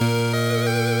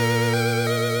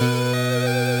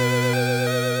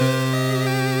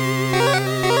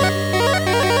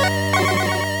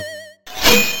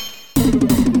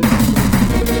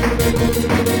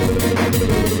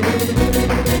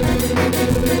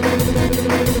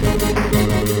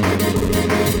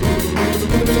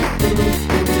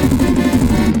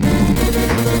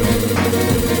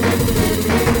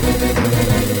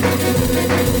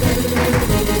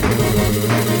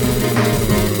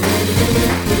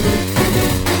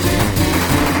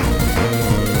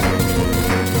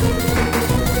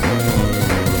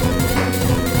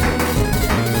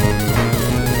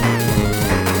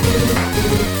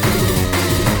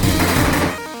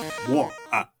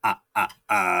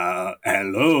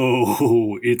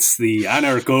Hello, it's the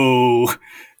Anarcho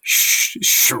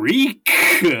Shriek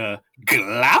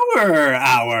Glower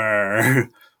Hour.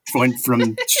 Went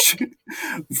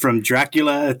from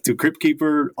Dracula to Crypt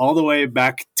Keeper all the way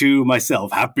back to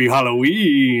myself. Happy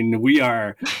Halloween! We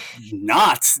are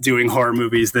not doing horror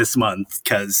movies this month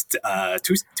because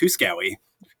too scary.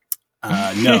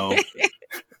 No.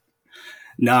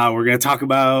 No, we're gonna talk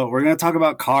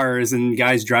about cars and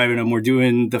guys driving them. We're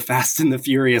doing the Fast and the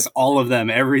Furious, all of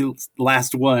them, every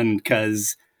last one,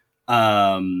 because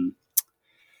I've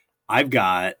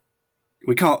got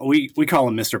we call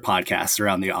him Mr. Podcast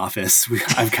around the office.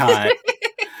 I've got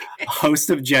host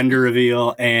of Gender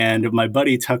Reveal and my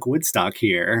buddy Tuck Woodstock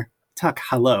here. Tuck,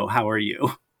 hello, how are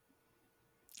you?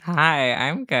 Hi,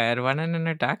 I'm good. What an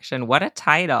introduction! What a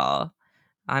title!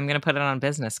 I'm gonna put it on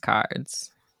business cards.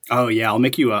 Oh yeah, I'll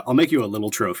make you a little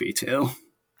trophy too.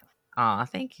 Aw,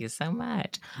 thank you so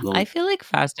much. I feel like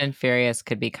Fast and Furious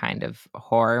could be kind of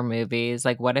horror movies.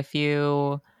 Like, what if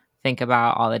you think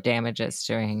about all the damage it's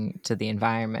doing to the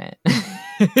environment?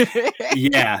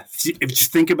 Yeah,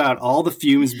 just think about all the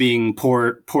fumes being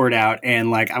poured out,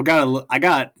 and like I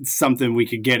got something we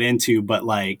could get into, but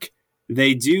like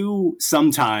they do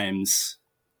sometimes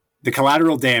the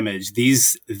collateral damage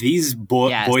these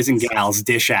boys and gals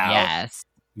dish out. Yes.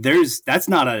 That's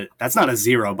not a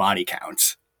zero body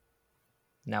count.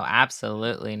 No,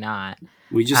 absolutely not.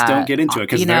 We just don't get into it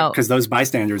because those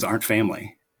bystanders aren't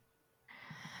family.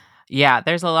 Yeah,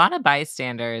 there's a lot of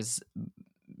bystanders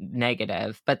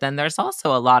negative, but then there's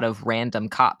also a lot of random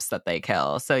cops that they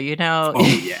kill. So you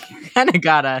kind of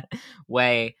gotta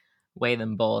weigh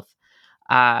them both.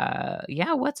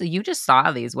 You just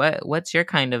saw these. What's your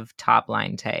kind of top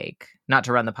line take? Not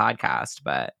to run the podcast,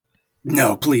 but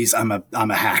no, please. I'm a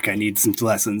hack. I need some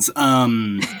lessons.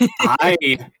 I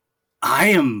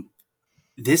am.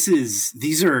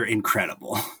 These are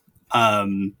incredible.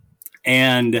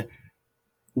 And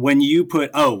when you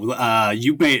put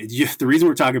the reason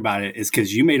we're talking about it is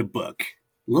because you made a book,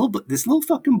 this little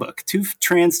fucking book, Too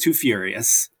Trans, Too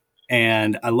Furious,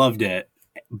 and I loved it.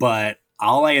 But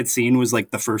all I had seen was like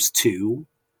the first two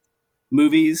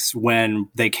movies when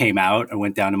they came out. I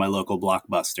went down to my local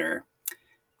Blockbuster.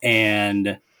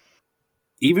 And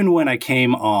even when I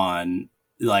came on,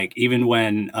 like even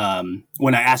when I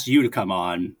asked you to come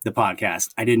on the podcast,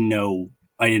 I didn't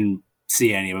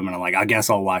see any of them. And I'm like, I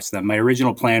guess I'll watch them. My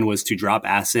original plan was to drop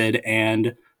Acid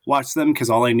and watch them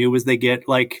because all I knew was they get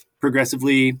like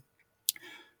progressively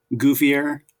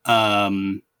goofier.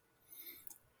 But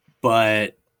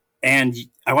I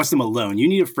watched them alone. You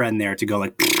need a friend there to go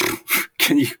like,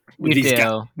 can you? You do.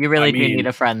 Guys? You really do need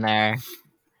a friend there.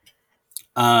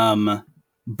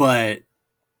 But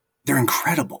they're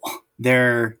incredible.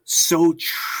 They're so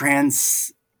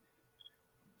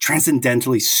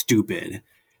transcendentally stupid,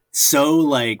 so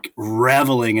like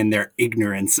reveling in their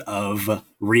ignorance of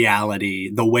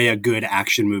reality, the way a good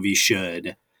action movie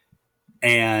should.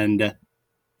 And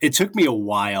it took me a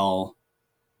while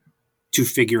to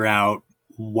figure out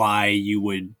why you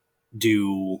would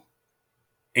do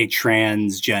a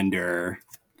transgender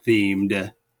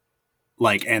themed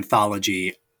like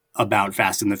anthology about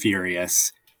Fast and the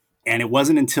Furious. And it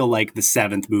wasn't until like the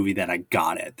seventh movie that I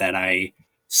got it, that I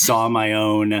saw my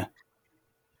own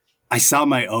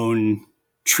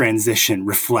transition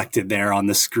reflected there on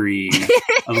the screen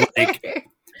of like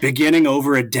beginning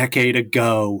over a decade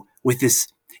ago with this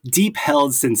deep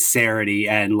held sincerity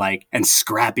and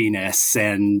scrappiness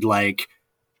and like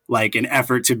an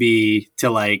effort to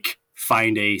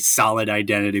find a solid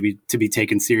identity to be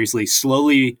taken seriously,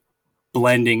 slowly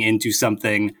blending into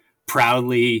something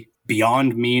proudly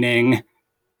beyond meaning,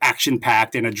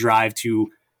 action-packed, and no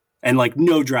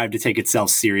drive to take itself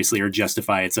seriously or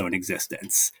justify its own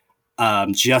existence.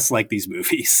 Just like these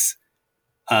movies.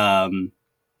 I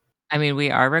mean,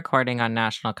 we are recording on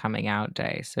National Coming Out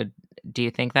Day, so do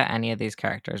you think that any of these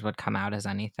characters would come out as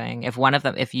anything? If one of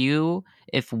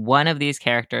these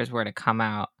characters were to come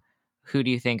out, who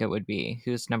do you think it would be?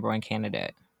 Who's number one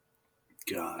candidate?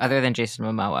 God. Other than Jason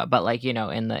Momoa, but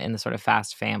in the sort of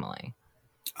Fast family.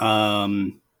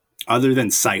 Other than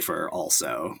Cypher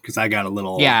also, because I got a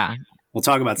little... Yeah. We'll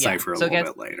talk about Cypher a little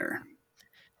bit later.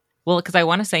 Well, because I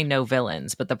want to say no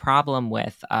villains, but the problem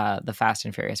with the Fast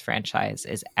and Furious franchise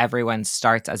is everyone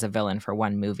starts as a villain for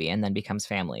one movie and then becomes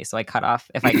family. So if I cut off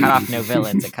no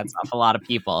villains, it cuts off a lot of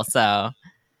people. So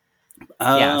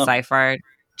Cypher,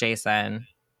 Jason.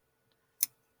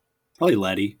 Probably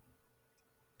Letty.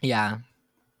 Yeah.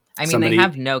 I mean, they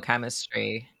have no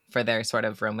chemistry for their sort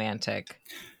of romantic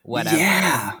whatever.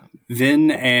 Yeah.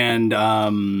 Vin and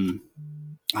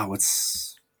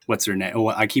what's what's her name? Oh,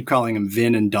 I keep calling him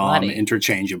Vin and Dom Letty.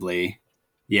 interchangeably.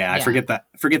 Yeah, I Yeah.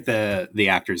 forget the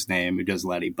actor's name who does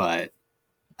Letty, but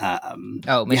Oh, yeah,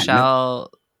 no,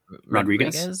 Michelle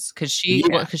Rodriguez. Rodriguez, because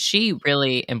Yeah. she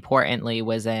really importantly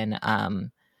was in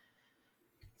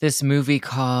this movie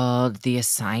called The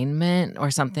Assignment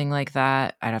or something like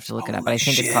that. I'd have to look it up, but Holy I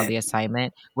think it's called shit. The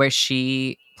Assignment, where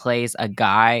she plays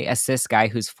a cis guy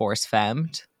who's force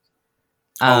femmed.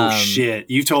 Oh Um, shit.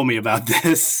 You told me about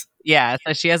this. yeah,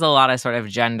 so she has a lot of sort of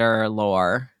gender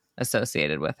lore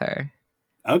associated with her.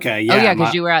 Okay, Oh yeah. yeah,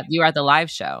 because you were at the live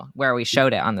show where we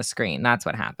showed it on the screen. That's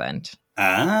what happened.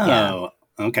 Yeah. Oh,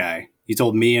 okay. You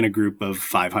told me and a group of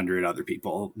 500 other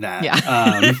people that. Yeah.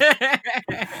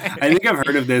 I think I've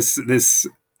heard of this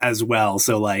as well.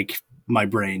 So like my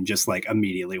brain just like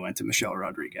immediately went to Michelle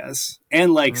Rodriguez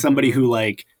and like somebody Mhm. who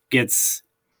like gets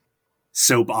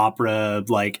soap opera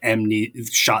like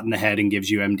shot in the head and gives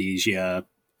you amnesia.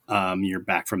 You're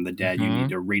back from the dead. You need Mhm.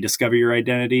 to rediscover your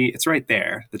identity. It's right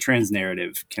there. The trans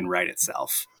narrative can write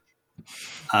itself.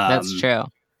 That's Um, true.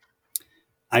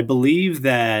 I believe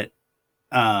that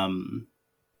um,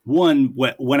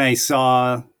 when I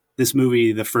saw this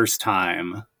movie the first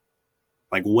time,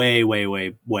 like way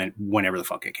whenever the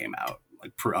fuck it came out,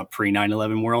 like a pre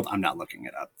 9/11 world. I'm not looking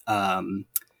it up.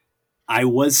 I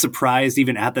was surprised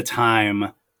even at the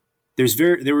time. There was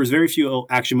very few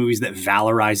action movies that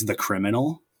valorized the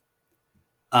criminal.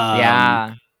 Um,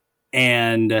 Yeah.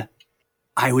 and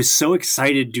I was so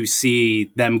excited to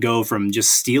see them go from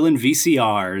just stealing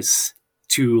VCRs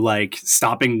to like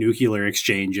stopping nuclear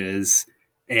exchanges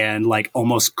and like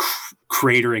almost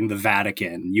cratering the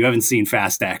Vatican. You haven't seen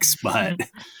Fast X, but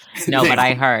No, they but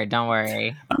I heard. Don't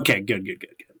worry. okay, good.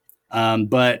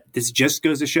 But this just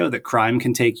goes to show that crime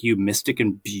can take you mystic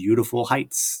and beautiful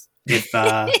heights. If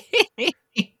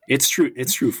it's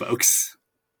true, folks.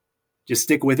 Just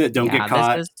stick with it. Don't get Yeah, this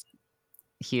caught. was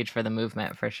huge for the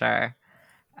movement for sure.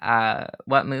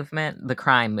 What movement? The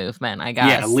crime movement, I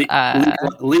Yeah,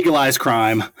 guess. legalize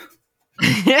crime.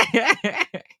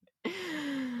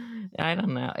 I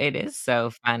don't know. It is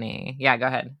so funny. Yeah, go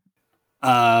ahead.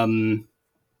 Um,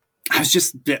 I was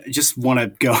just want to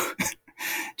go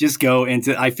just go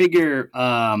into. I figure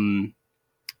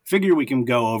we can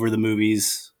go over the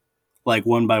movies like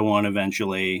one by one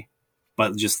eventually,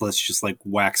 but let's just like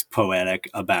wax poetic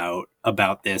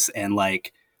about this and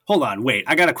like hold on, wait,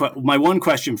 I got my one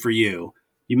question for you.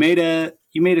 You made a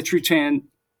true trans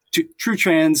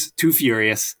Too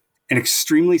Furious, an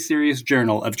extremely serious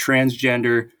journal of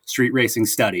transgender street racing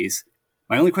studies.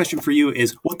 My only question for you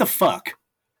is what the fuck?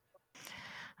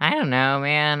 I don't know,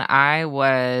 man. I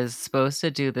was supposed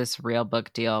to do this real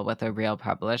book deal with a real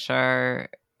publisher.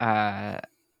 Uh,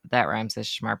 that rhymes with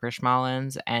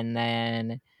Schmarper and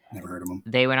then Never heard of them.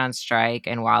 they went on strike.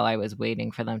 And while I was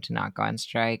waiting for them to not go on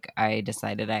strike, I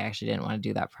decided I actually didn't want to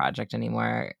do that project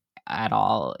anymore at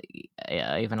all,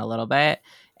 even a little bit.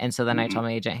 And so then I told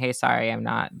my agent, "Hey, sorry, I'm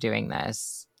not doing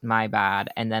this. My bad."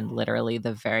 And then literally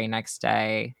the very next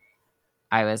day,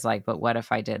 I was like, "But what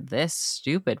if I did this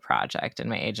stupid project?" And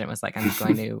my agent was like, "I'm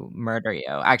going to murder you."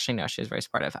 Actually, no, she was very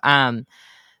supportive.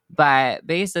 But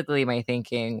basically my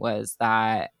thinking was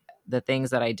that the things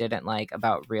that I didn't like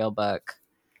about Real Book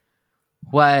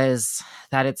was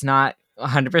that it's not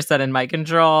 100% in my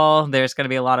control. There's going to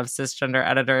be a lot of cisgender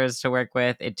editors to work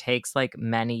with. It takes like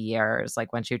many years.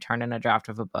 Like once you turn in a draft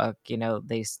of a book,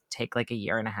 they take like a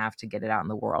year and a half to get it out in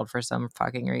the world for some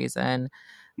fucking reason.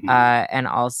 And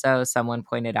also, someone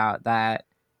pointed out that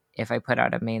if I put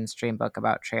out a mainstream book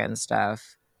about trans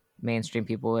stuff, mainstream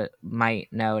people might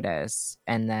notice.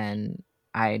 And then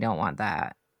I don't want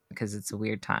that because it's a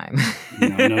weird time.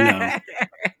 No.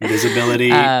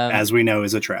 Visibility, um, as we know,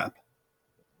 is a trap.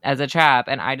 as a trap.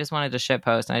 And I just wanted to shit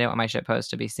post, and I didn't want my shit post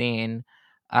to be seen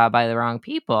by the wrong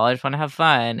people. I just want to have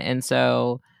fun. And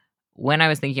so when I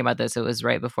was thinking about this, it was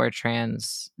right before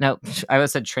I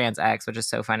always said Trans X, which is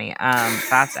so funny.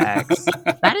 Fast X.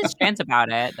 That is trans about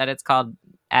it, that it's called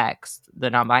X, the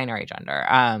non-binary gender.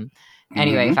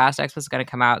 Anyway, Fast X was going to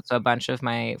come out. So a bunch of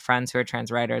my friends who are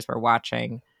trans writers were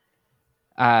watching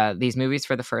these movies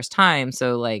for the first time.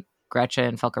 So like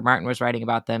Gretchen Felker Martin was writing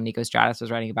about them. Nico Stratus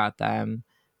was writing about them.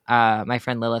 My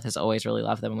friend Lilith has always really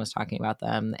loved them and was talking about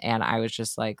them. And I was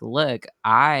just like, look,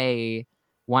 I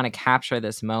want to capture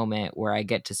this moment where I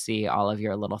get to see all of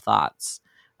your little thoughts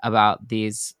about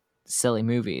these silly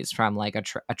movies from like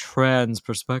a trans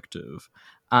perspective,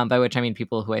 by which I mean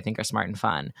people who I think are smart and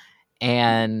fun.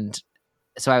 And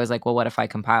so I was like, well, what if I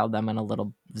compiled them in a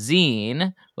little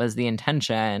zine was the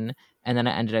intention. And then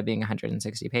it ended up being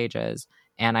 160 pages.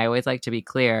 And I always like to be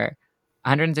clear,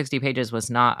 160 pages was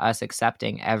not us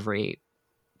accepting every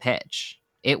pitch.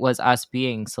 it was us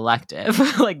being selective.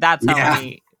 Like that's how Yeah.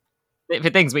 many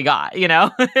things we got, you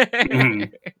know?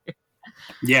 Mhm.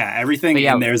 Yeah, everything But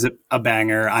yeah, in there's a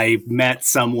banger. I met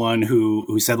someone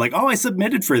who said like, "Oh, I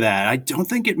submitted for that. I don't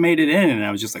think it made it in," and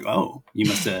I was just like, "Oh, you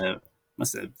must have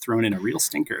thrown in a real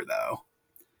stinker though."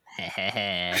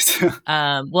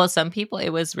 well, some people, it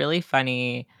was really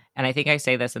funny. And I think I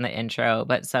say this in the intro,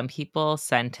 but some people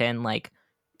sent in like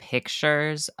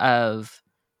pictures of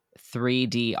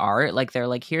 3D art. Like they're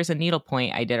like, here's a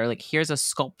needlepoint I did, or like, here's a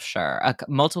sculpture.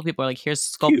 Multiple people are like, here's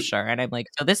Cute. sculpture. And I'm like,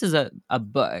 so this is a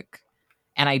book.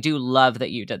 And I do love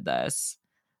that you did this,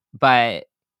 but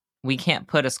we can't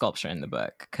put a sculpture in the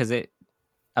book because it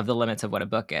of the limits of what a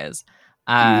book is.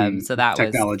 So that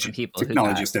was some people who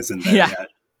Technology got just isn't there yeah,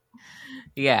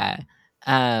 yet.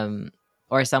 yeah.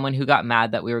 Or someone who got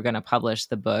mad that we were going to publish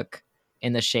the book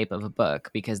in the shape of a book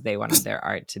because they wanted their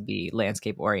art to be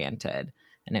landscape oriented.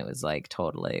 And it was like,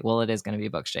 totally. Well, it is going to be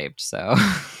book shaped. So,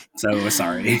 So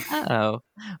sorry. oh,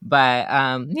 but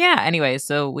yeah, anyway,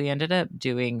 so we ended up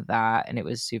doing that and it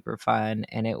was super fun.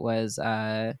 And it was,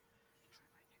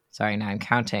 sorry, now I'm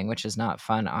counting, which is not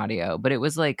fun audio, but it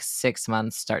was like 6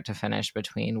 months start to finish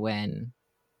between when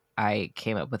I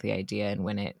came up with the idea and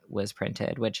when it was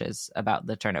printed, which is about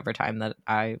the turnover time that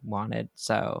I wanted.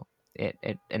 So it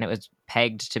was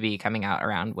pegged to be coming out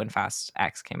around when Fast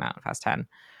X came out, Fast 10.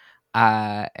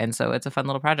 And so it's a fun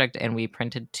little project, and we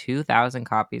printed 2,000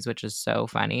 copies, which is so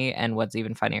funny. And what's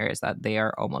even funnier is that they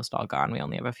are almost all gone. We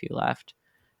only have a few left,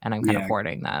 and I'm kind of Yeah.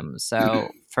 hoarding them. So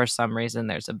for some reason,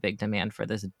 there's a big demand for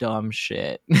this dumb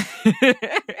shit.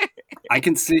 I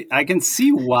can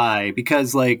see why,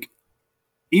 because like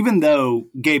even though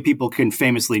gay people can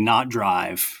famously not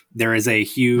drive, there is a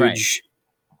huge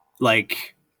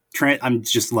like I'm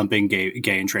just lumping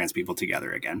gay and trans people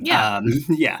together again. Yeah,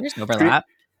 Yeah, there's overlap.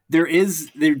 there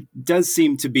does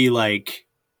seem to be like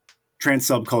trans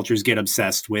subcultures get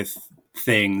obsessed with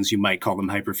things, you might call them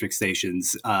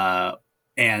hyperfixations,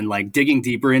 and like digging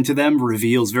deeper into them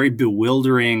reveals very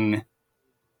bewildering,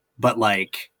 but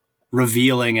like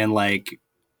revealing and like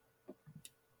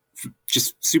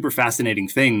just super fascinating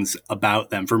things about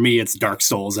them. For me, it's Dark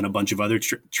Souls and a bunch of other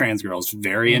trans girls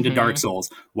very into Dark Souls.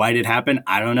 Why did it happen?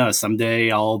 I don't know. Someday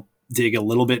I'll dig a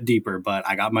little bit deeper, but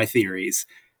I got my theories.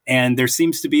 And there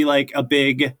seems to be like a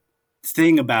big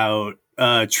thing about,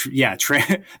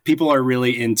 people are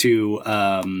really into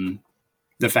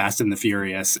the Fast and the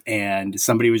Furious. And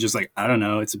somebody was just like, I don't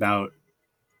know.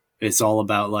 It's all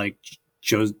about like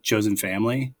chosen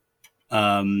family.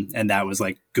 And that was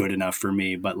like good enough for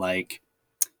me. But like,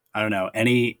 I don't know,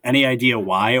 any idea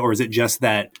why, or is it just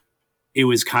that it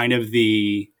was kind of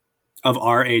of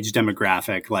our age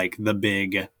demographic, like the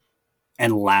big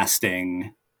and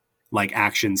lasting like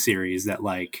action series that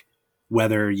like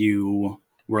whether you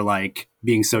were like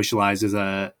being socialized as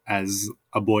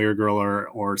a boy or girl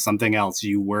or something else,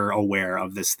 you were aware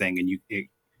of this thing and it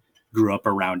grew up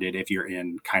around it if you're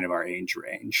in kind of our age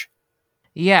range.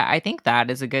 Yeah, I think that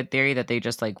is a good theory that they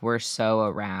just like were so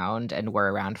around and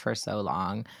were around for so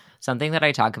long. Something that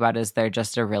I talk about is they're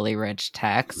just a really rich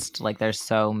text. Like there's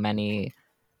so many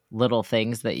little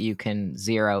things that you can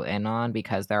zero in on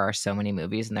because there are so many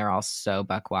movies and they're all so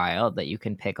buck wild that you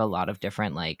can pick a lot of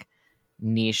different like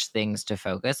niche things to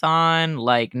focus on.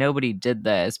 Like nobody did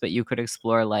this, but you could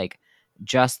explore like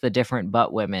just the different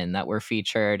butt women that were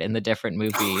featured in the different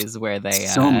movies where they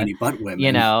So many butt you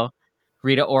women. know,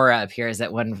 Rita Ora appears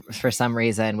at one for some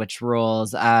reason, which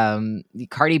rules.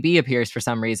 Cardi B appears for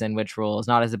some reason, which rules.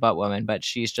 Not as a butt woman, but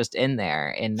she's just in there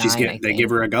in 9, I They give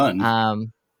think. her a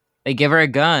gun. They give her a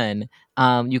gun.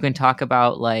 You can talk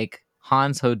about like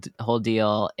Han's whole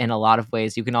deal in a lot of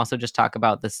ways. You can also just talk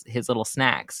about his little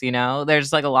snacks. You know,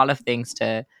 there's like a lot of things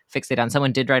to fixate on.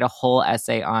 Someone did write a whole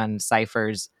essay on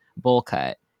Cypher's bowl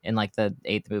cut in like the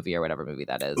 8th movie or whatever movie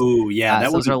that is. Oh yeah,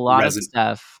 so those are a lot of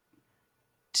stuff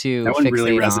to that one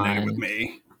really fixate resonated on. with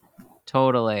me.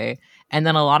 Totally. And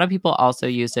then a lot of people also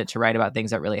used it to write about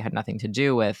things that really had nothing to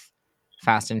do with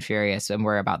Fast and Furious and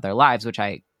were about their lives, which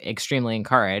I extremely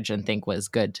encourage and think was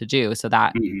good to do. So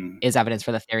that is evidence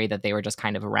for the theory that they were just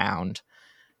kind of around.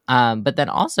 But then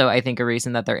also, I think a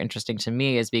reason that they're interesting to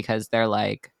me is because they're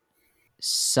like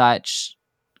such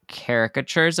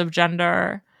caricatures of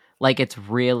gender. Like it's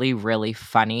really, really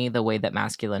funny the way that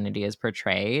masculinity is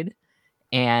portrayed.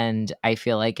 And I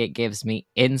feel like it gives me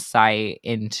insight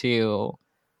into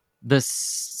the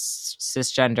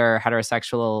cisgender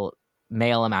heterosexual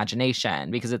male imagination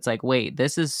because it's like, wait,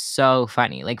 this is so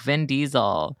funny. Like Vin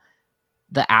Diesel,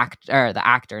 the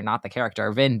actor, not the character,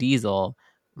 Vin Diesel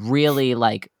really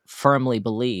like firmly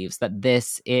believes that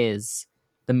this is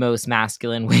the most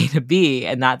masculine way to be,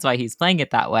 and that's why he's playing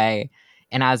it that way.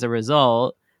 And as a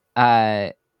result,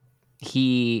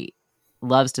 he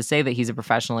loves to say that he's a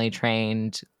formally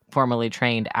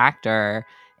trained actor,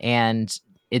 and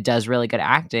it does really good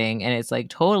acting. And it's like,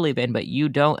 totally, Ben, but you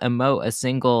don't emote a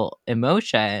single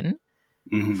emotion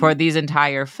for these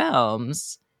entire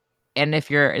films. And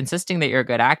if you're insisting that you're a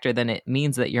good actor, then it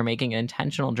means that you're making an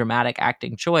intentional dramatic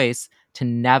acting choice to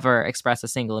never express a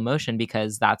single emotion,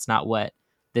 because that's not what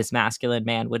this masculine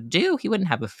man would do. He wouldn't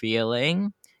have a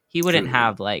feeling. He wouldn't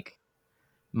have like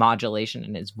modulation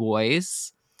in his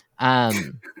voice.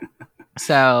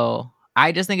 So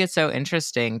I just think it's so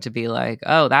interesting to be like,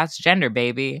 oh, that's gender,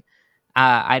 baby.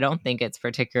 I don't think it's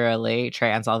particularly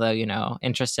trans, although, you know,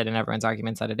 interested in everyone's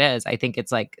arguments that it is. I think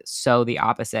it's like so the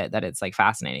opposite that it's like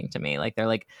fascinating to me. Like they're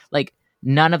like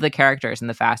none of the characters in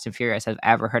the Fast and Furious have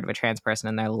ever heard of a trans person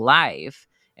in their life.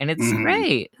 And it's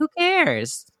great. Who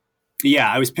cares? Yeah,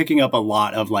 I was picking up a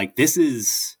lot of like, this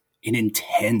is an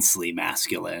intensely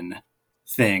masculine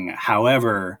thing.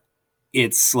 However,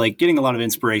 it's like getting a lot of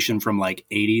inspiration from like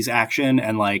 80s action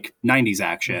and like 90s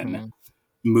action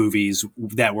movies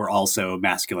that were also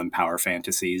masculine power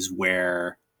fantasies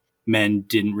where men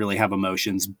didn't really have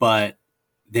emotions, but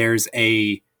there's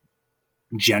a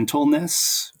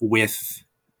gentleness with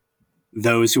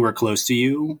those who are close to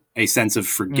you, a sense of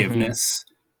forgiveness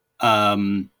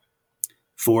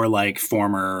for like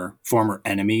former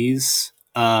enemies,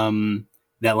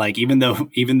 that like even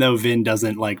though Vin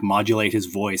doesn't like modulate his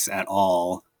voice at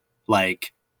all,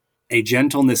 like a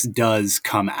gentleness does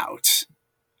come out.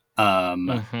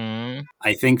 I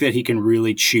think that he can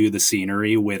really chew the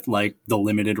scenery with like the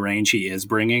limited range he is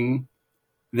bringing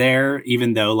there,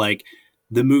 even though like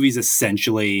the movies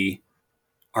essentially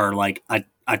are like a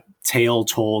tale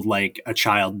told like a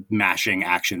child mashing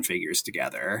action figures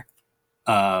together.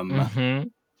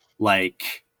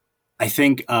 Like I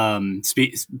think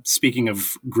speaking of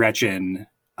Gretchen,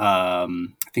 I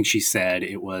think she said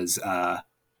it was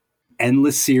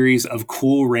endless series of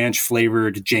Cool Ranch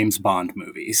flavored James Bond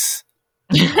movies,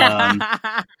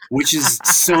 which is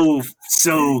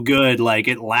so good. Like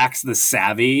it lacks the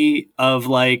savvy of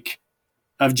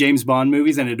James Bond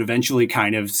movies, and it eventually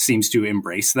kind of seems to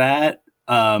embrace that.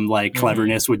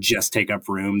 Cleverness would just take up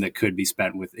room that could be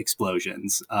spent with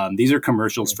explosions. These are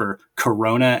commercials for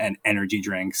Corona and energy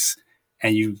drinks,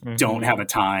 and you don't have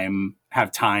time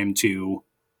to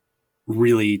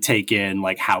really take in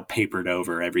like how papered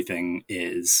over everything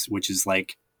is, which is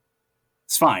like,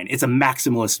 it's fine. It's a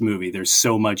maximalist movie. There's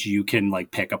so much you can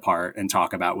like pick apart and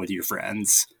talk about with your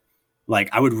friends. Like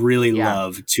I would really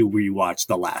love to rewatch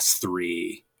the last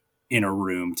three in a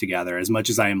room together, as much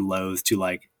as I am loath to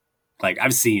like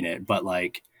I've seen it, but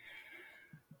like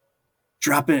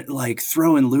throwing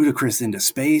Ludacris into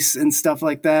space and stuff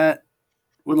like that.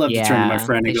 Would love to turn to my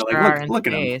friend and go like, look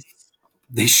at them.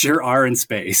 They sure are in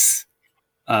space.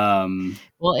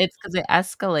 Well, it's because it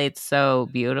escalates so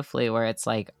beautifully where it's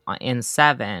like in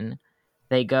 7,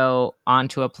 they go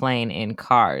onto a plane in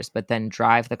cars, but then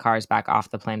drive the cars back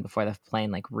off the plane before the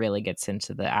plane like really gets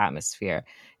into the atmosphere.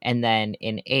 And then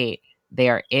in 8, they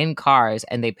are in cars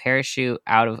and they parachute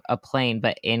out of a plane,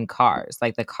 but in cars.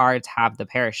 Like the cars have the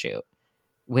parachute,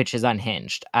 which is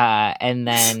unhinged. And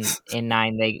then in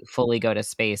 9, they fully go to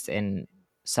space in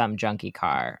some junky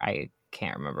car. I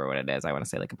can't remember what it is. I want to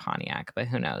say like a Pontiac, but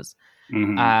who knows?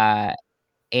 And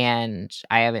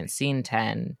I haven't seen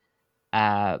 10,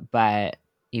 but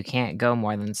you can't go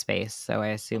more than space. So I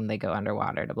assume they go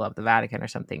underwater to blow up the Vatican or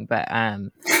something. But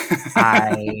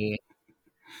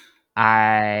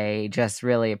I just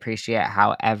really appreciate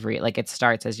how it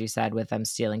starts, as you said, with them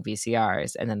stealing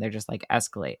VCRs, and then they're just like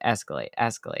escalate,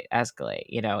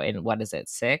 you know, in what is it,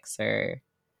 6, or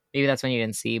maybe that's when you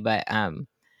didn't see, but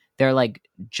they're like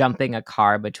jumping a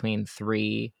car between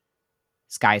 3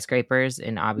 skyscrapers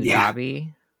in Abu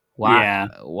Dhabi. Why?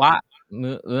 Why?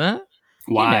 Why?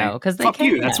 Why? You know, because they Fuck can.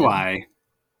 You. That's why.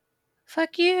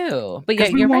 Fuck you. But yeah,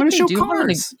 you're right.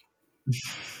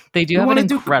 They do have an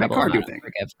incredible amount of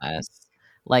forgiveness.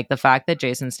 Like the fact that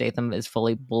Jason Statham is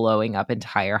fully blowing up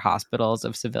entire hospitals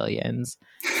of civilians,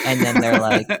 and then they're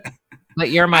like, "But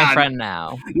you're my friend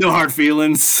now. No hard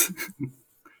feelings.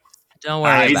 Don't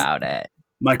worry about it.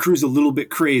 My crew's a little bit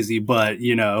crazy, but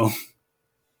you know,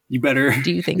 you better.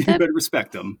 Do you think you better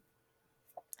respect them?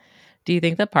 Do you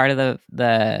think that part of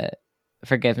the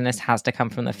forgiveness has to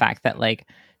come from the fact that like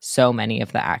so many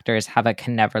of the actors have a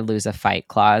can never lose a fight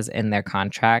clause in their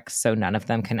contracts, so none of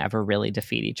them can ever really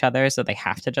defeat each other, so they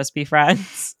have to just be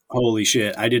friends? Holy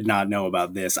shit, I did not know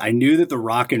about this. I knew that The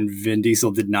Rock and Vin Diesel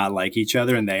did not like each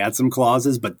other and they had some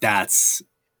clauses, but that's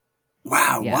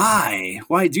Wow, Yeah.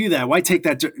 why do that? Why take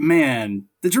that, man?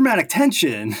 The dramatic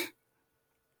tension.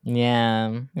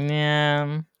 Yeah.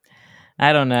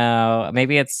 I don't know.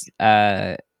 Maybe it's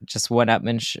just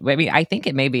one-upmanship. I mean, I think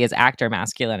it maybe is actor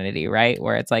masculinity, right?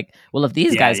 Where it's like, well, if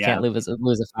these Yeah, guys yeah. can't lose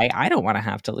a fight, I don't want to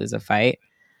have to lose a fight.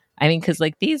 I mean, because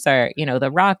like these are,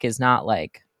 The Rock is not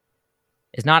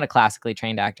a classically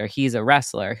trained actor. He's a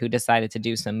wrestler who decided to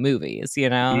do some movies,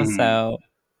 Mhm. So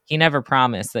he never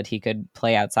promised that he could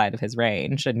play outside of his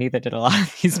range, and neither did a lot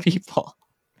of these people.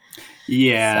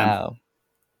 Yeah. So,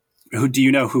 Who do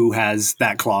you know who has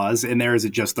that clause in there? Is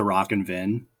it just The Rock and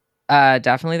Vin?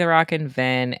 definitely The Rock and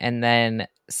Vin, and then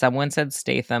someone said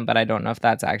Statham, but I don't know if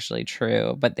that's actually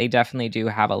true. But they definitely do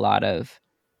have a lot of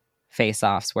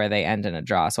face-offs where they end in a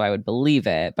draw, so I would believe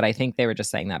it. But I think they were just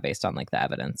saying that based on like the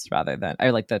evidence rather than,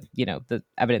 or like the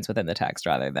evidence within the text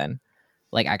rather than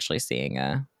like actually seeing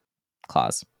a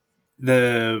clause.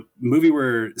 The movie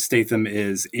where Statham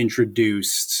is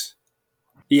introduced.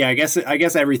 Yeah, I guess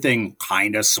everything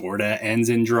kind of sort of ends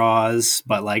in draws,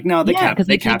 but like no, Yeah, because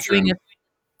they they keep capture doing him. it.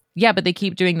 Yeah, but they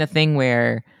keep doing the thing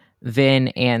where Vin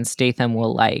and Statham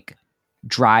will like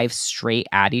drive straight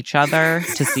at each other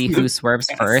to see who swerves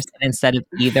Yes. first. And instead of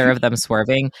either of them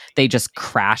swerving, they just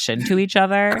crash into each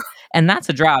other. And that's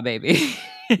a draw, baby.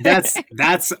 That's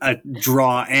a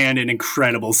draw and an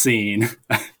incredible scene.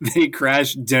 They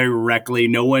crash directly.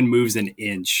 No one moves an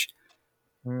inch,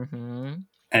 Mm-hmm.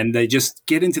 and they just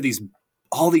get into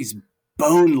all these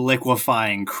bone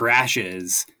liquefying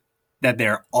crashes that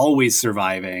they're always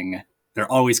surviving.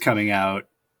 They're always coming out.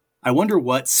 I wonder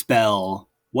what spell,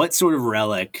 what sort of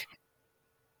relic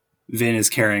Vin is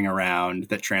carrying around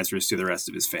that transfers to the rest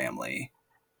of his family.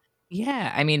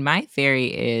 Yeah, I mean, my theory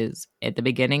is at the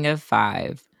beginning of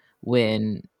 5,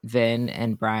 when Vin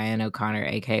and Brian O'Connor,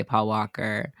 aka Paul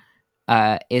Walker,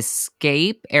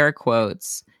 escape air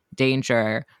quotes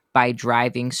danger by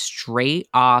driving straight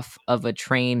off of a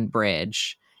train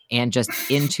bridge and just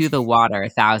into the water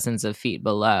thousands of feet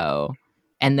below,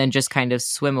 and then just kind of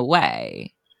swim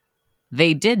away.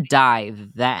 They did die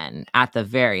then at the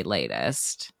very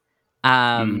latest.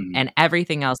 Mm. And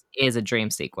everything else is a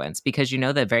dream sequence because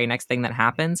the very next thing that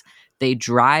happens, they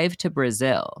drive to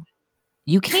Brazil.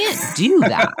 You can't do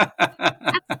that.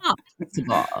 That's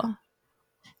not possible.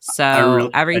 So I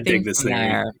dig everything this from theory.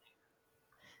 there,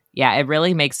 yeah, it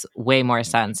really makes way more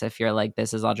sense if you're like,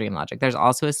 this is all dream logic. There's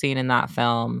also a scene in that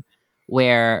film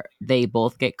where they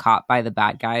both get caught by the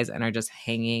bad guys and are just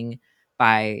hanging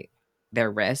by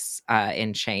their wrists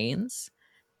in chains.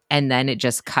 And then it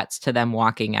just cuts to them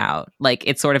walking out. Like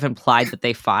it's sort of implied that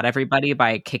they fought everybody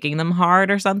by kicking them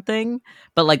hard or something,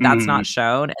 but like that's Mm. not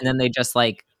shown. And then they just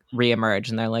like reemerge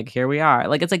and they're like, here we are.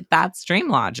 Like it's like that's dream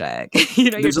logic.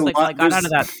 You're There's a just like, well, I lot. got out There's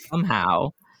of that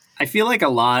somehow. I feel like a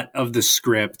lot of the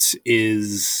script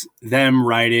is them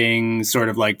writing sort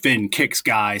of like Finn kicks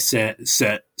guy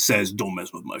says don't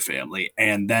mess with my family,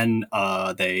 and then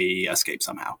they escape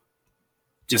somehow.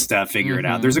 Just figure it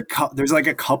out. Mm-hmm. There's like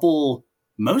a couple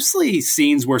mostly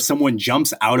scenes where someone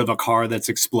jumps out of a car that's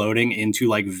exploding into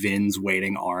like Vin's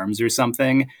waiting arms or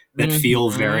something that feel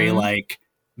very Mm-hmm. like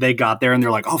they got there and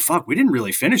they're like, oh fuck, we didn't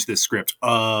really finish this script.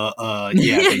 Yeah,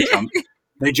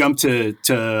 they jump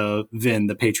to Vin,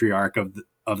 the patriarch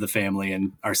of the family,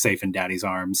 and are safe in Daddy's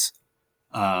arms.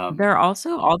 They're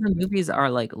also all the movies are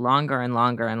like longer and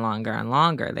longer and longer and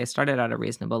longer. They started at a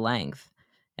reasonable length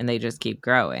and they just keep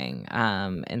growing.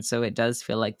 And so it does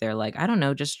feel like they're like, I don't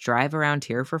know, just drive around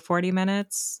here for 40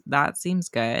 minutes. That seems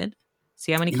good.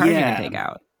 See how many cars you can Yeah, take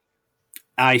out.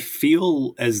 I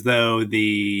feel as though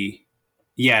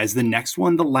is the next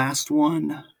one the last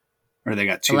one, or they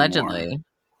got two more. Allegedly.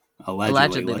 Allegedly,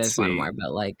 Allegedly let's there's one see. more,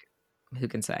 but like who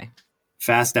can say?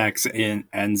 Fast X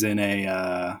ends in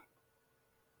a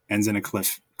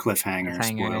cliffhanger. Cliffhanger,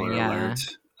 Spoiler yeah.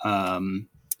 alert.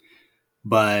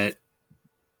 But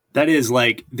that is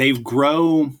like they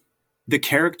grow. The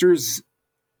characters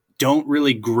don't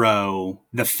really grow.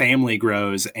 The family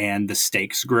grows and the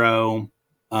stakes grow.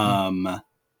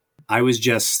 I was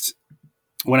just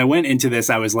when I went into this,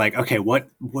 I was like, okay, what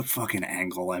fucking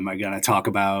angle am I gonna talk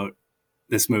about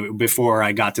this movie before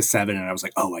I got to 7? And I was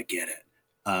like, oh, I get it.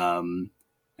 And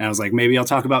I was like, maybe I'll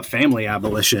talk about family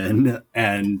abolition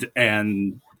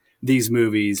and these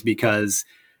movies because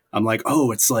I'm like,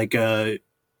 oh, it's like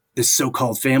this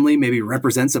so-called family maybe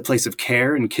represents a place of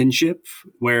care and kinship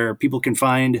where people can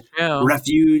find True.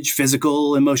 refuge,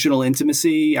 physical, emotional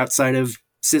intimacy outside of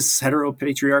cis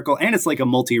heteropatriarchal, and it's like a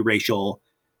multiracial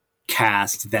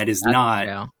cast that is That's not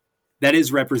true. that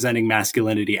is representing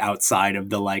masculinity outside of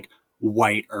the like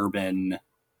white urban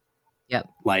Yep.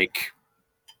 like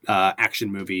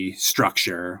action movie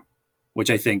structure. which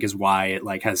I think is why it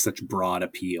like has such broad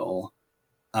appeal.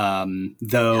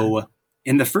 Though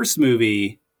in the first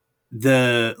movie,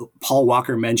 the Paul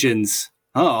Walker mentions,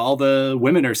 oh, all the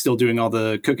women are still doing all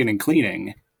the cooking and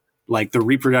cleaning. Like the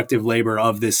reproductive labor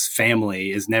of this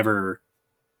family is never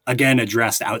again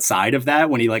addressed outside of that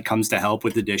when he like comes to help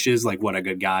with the dishes. Like what a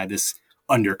good guy this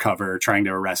undercover trying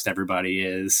to arrest everybody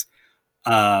is.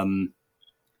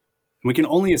 We can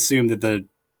only assume that the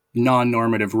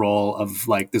non-normative role of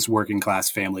like this working class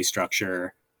family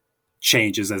structure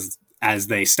changes as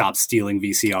they stop stealing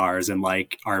VCRs and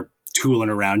like are tooling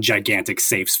around gigantic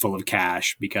safes full of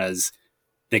cash because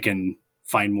they can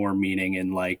find more meaning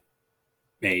in like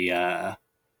a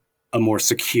more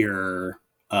secure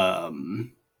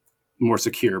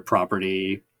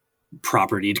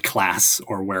propertied class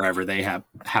or wherever they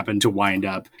happen to wind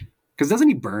up. Because doesn't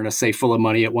he burn a safe full of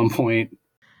money at one point?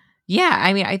 Yeah,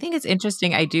 I mean, I think it's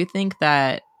interesting. I do think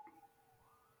that,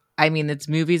 I mean, it's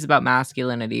movies about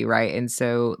masculinity, right? And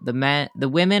so the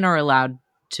women are allowed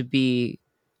to be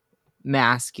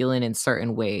masculine in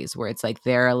certain ways where it's like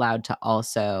they're allowed to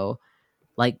also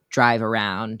like drive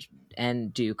around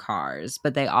and do cars,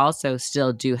 but they also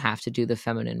still do have to do the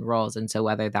feminine roles. And so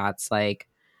whether that's like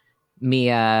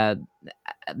Mia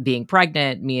being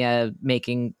pregnant, Mia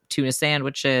making tuna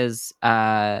sandwiches,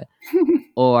 or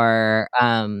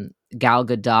Gal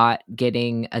Gadot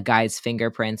getting a guy's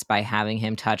fingerprints by having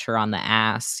him touch her on the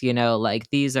ass, you know, like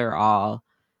these are all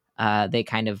they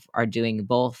kind of are doing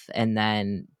both. And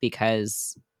then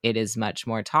because it is much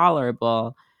more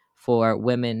tolerable for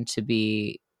women to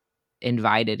be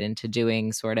invited into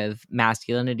doing sort of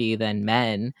masculinity than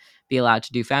men be allowed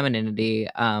to do femininity,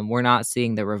 we're not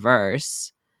seeing the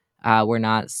reverse. We're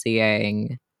not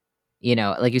seeing, you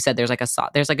know, like you said, there's like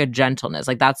a gentleness.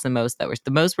 Like that's the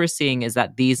most we're seeing is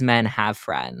that these men have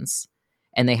friends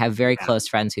and they have very close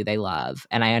friends who they love.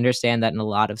 And I understand that in a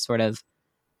lot of sort of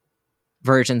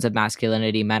versions of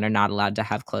masculinity, men are not allowed to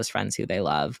have close friends who they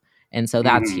love. And so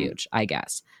that's huge, I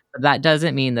guess. But that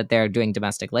doesn't mean that they're doing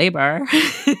domestic labor.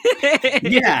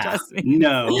 Yeah,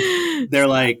 no, they're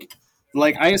like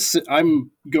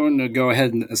I'm going to go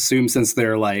ahead and assume since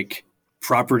they're like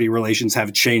property relations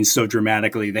have changed so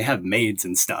dramatically, they have maids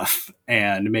and stuff,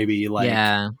 and maybe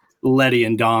like Letty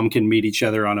and Dom can meet each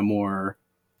other on a more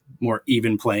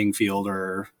even playing field,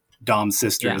 or Dom's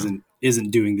sister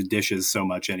isn't doing the dishes so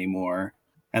much anymore.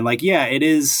 And like, yeah, it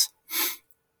is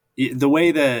the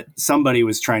way that somebody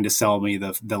was trying to sell me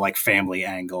the like family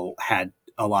angle had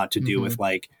a lot to do with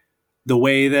like the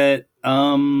way that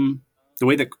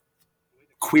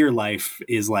queer life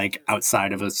is like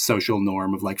outside of a social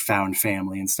norm of like found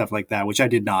family and stuff like that, which I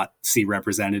did not see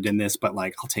represented in this, but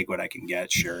like I'll take what I can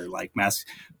get. Sure. Like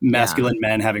masculine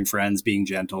men having friends, being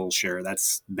gentle. Sure.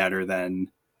 That's better than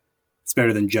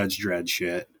Judge Dredd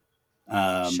shit.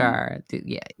 Sure.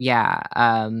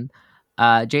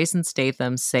 Jason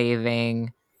Statham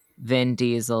saving Vin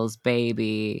Diesel's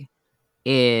baby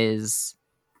is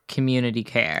community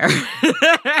care.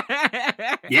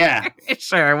 Yeah.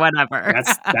 Sure, whatever.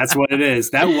 That's what it is.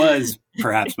 That was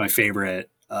perhaps my favorite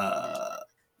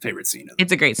scene of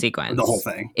it's a great sequence. The whole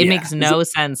thing. It makes no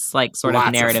sense like sort of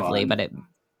narratively, but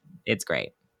it's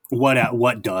great.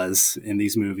 What does in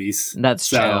these movies. That's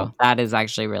true. That is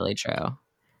actually really true.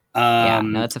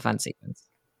 It's a fun sequence.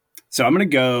 So I'm gonna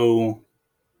go.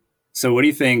 So what do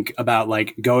you think about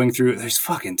like going through? There's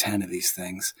fucking 10 of these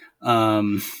things.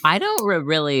 I don't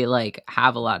really like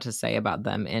have a lot to say about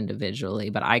them individually,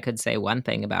 but I could say one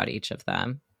thing about each of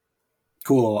them.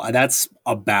 Cool. That's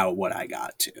about what I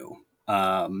got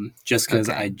to. Just because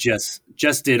I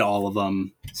just did all of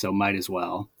them, so might as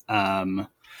well. So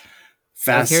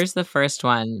here's the first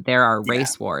one. There are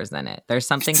race wars in it. There's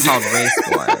something called race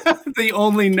war. The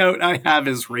only note I have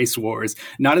is race wars.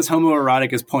 Not as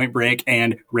homoerotic as Point Break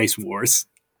and Race Wars.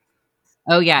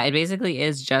 Oh, yeah. It basically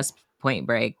is just Point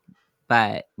Break,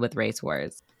 but with race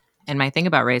wars. And my thing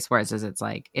about race wars is it's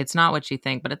like, it's not what you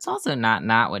think, but it's also not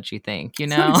what you think, you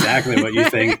know? It's not exactly what you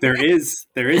think. There is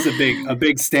a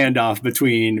big standoff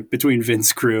between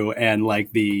Vince's crew and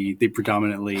like the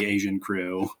predominantly Asian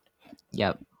crew.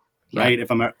 Yep. Right?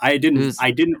 If I didn't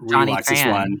rewatch this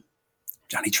one.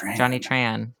 Johnny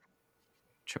Tran.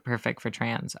 Perfect for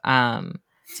trans.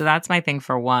 So that's my thing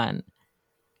for one.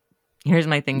 Here's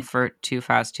my thing for Too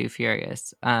Fast, Too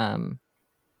Furious.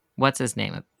 What's his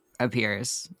name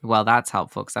appears? Well, that's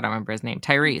helpful because I don't remember his name.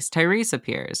 Tyrese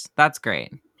appears. That's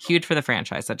great. Huge for the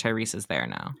franchise that Tyrese is there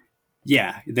now.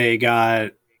 Yeah, they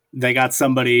got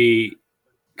somebody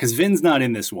because Vin's not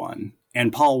in this one,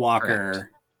 and Paul Walker. Correct.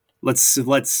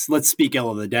 Let's speak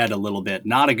ill of the dead a little bit.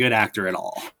 Not a good actor at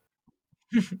all.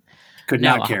 Could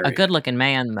not carry. A good-looking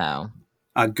man, though.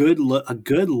 a good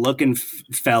looking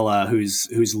fella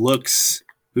whose looks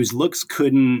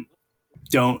couldn't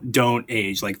don't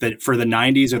age like that for the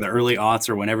 90s or the early aughts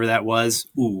or whenever that was.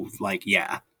 Ooh, like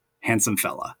yeah, handsome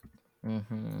fella.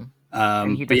 Mm-hmm.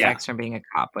 And he But yeah, defects from being a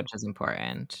cop, which is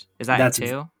important. Is that in that's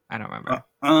two? I don't remember.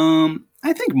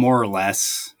 I think more or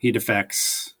less he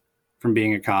defects from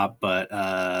being a cop, but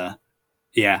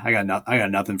yeah, I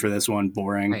got nothing for this one.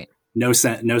 Boring. Right. No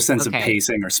sense of Okay.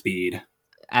 pacing or speed.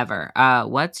 Ever.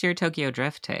 What's your Tokyo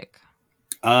Drift take?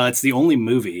 It's the only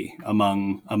movie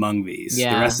among these. The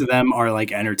Yeah. rest of them are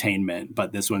like entertainment,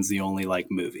 but this one's the only like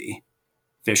movie.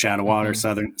 Fish out of water,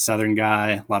 Mm-hmm. southern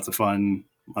guy, lots of fun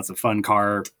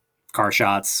car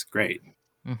shots, great.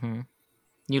 Mm-hmm.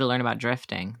 You to learn about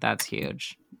drifting. That's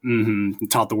huge.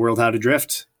 Taught the world how to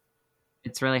drift.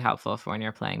 It's really helpful for when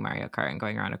you're playing Mario Kart and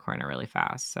going around a corner really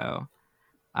fast. So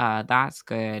that's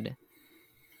good.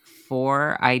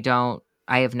 Four, I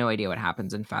have no idea what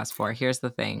happens in Fast Four. Here's the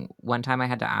thing. One time I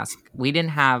had to ask, we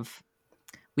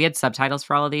had subtitles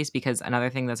for all of these because another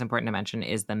thing that's important to mention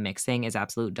is the mixing is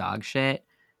absolute dog shit.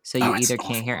 So you Oh, it's either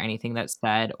can't hear awful. anything that's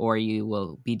said or you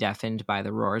will be deafened by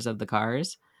the roars of the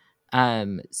cars.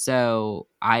 So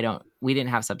we didn't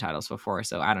have subtitles before,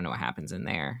 so I don't know what happens in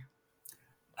there.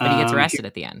 But he gets Um, arrested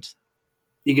at the end.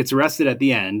 he gets arrested at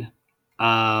the end,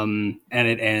 and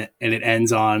it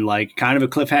ends on like kind of a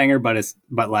cliffhanger,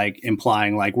 but like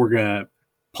implying like we're gonna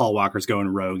Paul Walker's going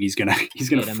rogue. He's gonna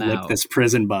Get him flip out. this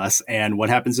prison bus, and what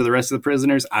happens to the rest of the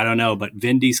prisoners? I don't know, but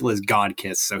Vin Diesel is God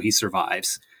kissed, so he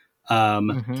survives.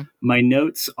 Mm-hmm. My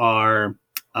notes are.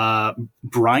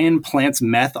 Brian plants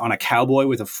meth on a cowboy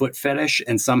with a foot fetish,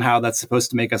 and somehow that's supposed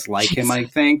to make us like him, I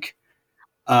Jesus. think.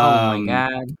 Oh my Um,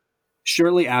 god.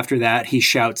 Shortly after that, he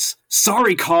shouts,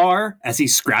 "Sorry, car!" as he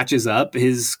scratches up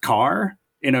his car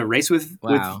in a race with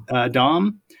Wow.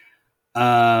 Dom.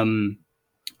 Um,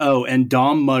 oh, and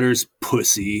Dom mutters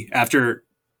 "pussy" after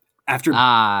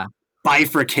Ah,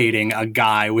 bifurcating a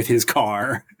guy with his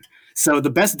car. So the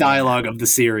best yeah. dialogue of the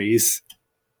series,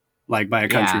 like by a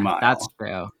country Yeah, that's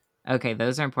mile. true. Okay,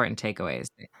 those are important takeaways.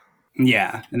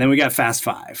 Yeah, and then we got Fast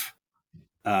Five,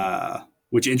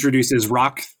 which introduces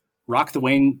Rock the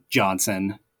Wayne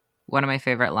Johnson. One of my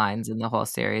favorite lines in the whole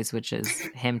series, which is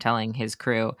him telling his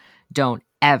crew, "Don't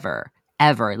ever,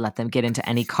 ever let them get into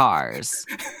any cars."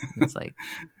 It's like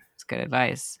it's good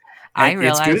advice. I It's good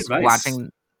realized advice.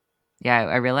 watching Yeah,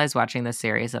 I realized watching the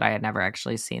series that I had never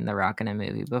actually seen The Rock in a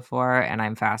movie before, and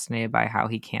I'm fascinated by how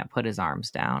he can't put his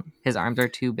arms down. His arms are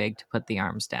too big to put the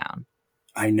arms down.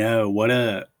 I know what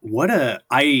a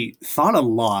I thought a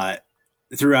lot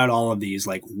throughout all of these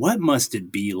like what must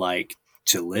it be like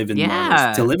to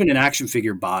Yeah, live in an action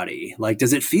figure body? Like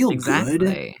does it feel good?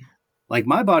 exactly. Like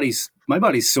my body's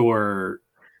sore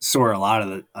a lot of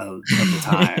the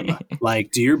time.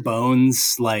 Like do your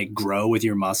bones like grow with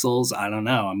your muscles? I don't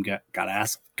know. Gotta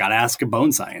ask a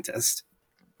bone scientist.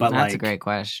 But That's a like great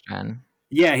question.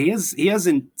 yeah, he has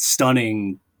a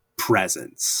stunning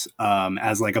presence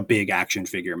as like a big action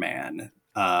figure man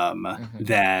Hmm.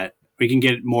 that we can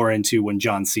get more into when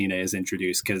John Cena is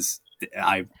introduced because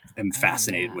I am Oh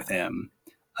fascinated yeah, with him.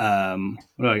 What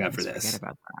do I I got for always forget this?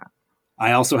 about that.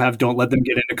 I also have don't let them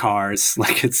get into cars.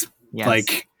 Like it's Yes.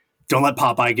 like don't let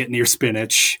Popeye get near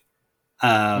spinach.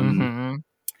 Um, Hmm.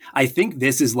 I think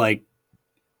this is like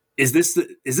is this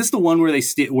the one where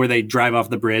where they drive off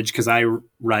the bridge? Because I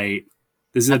write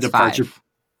this is a That's departure. five.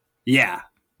 Yeah,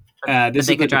 But this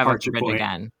they is the could drive off the departure bridge point.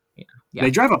 again. Yeah. They Yeah.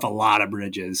 drive up a lot of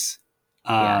bridges.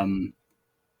 Yeah. Um,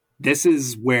 this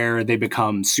is where they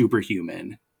become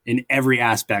superhuman in every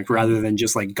aspect, Hmm. rather than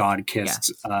just like God kissed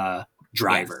Yes. Yes.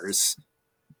 drivers.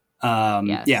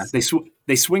 Yeah, Yes.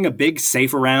 they swing a big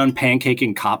safe around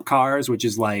pancaking cop cars, which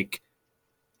is like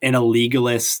an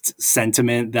illegalist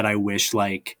sentiment that I wish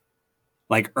like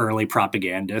early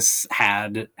propagandists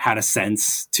had a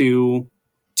sense to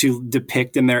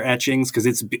depict in their etchings because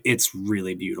it's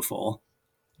really beautiful.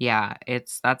 Yeah,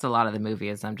 that's a lot of the movie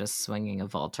is them just swinging a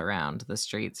vault around the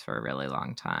streets for a really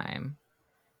long time.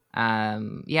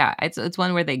 Yeah, it's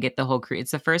one where they get the whole crew.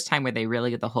 It's the first time where they really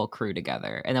get the whole crew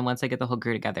together. And then once they get the whole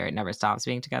crew together, it never stops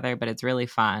being together, but it's really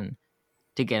fun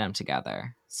to get them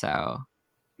together. So,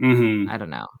 Hmm. I don't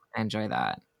know. I enjoy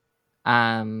that.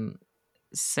 Um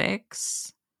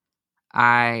 6,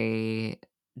 I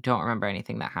don't remember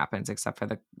anything that happens except for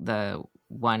the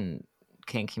one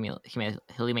kink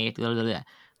the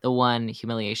one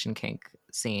humiliation kink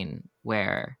scene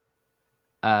where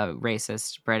a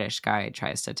racist British guy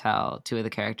tries to tell two of the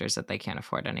characters that they can't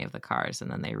afford any of the cars, and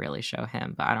then they really show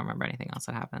him. But I don't remember anything else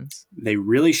that happens. They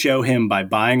really show him by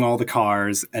buying all the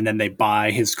cars, and then they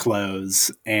buy his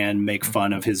clothes and make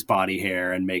fun of his body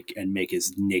hair and make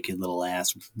his naked little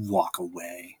ass walk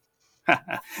away.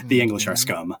 The English are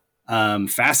scum.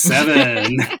 Fast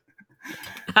 7.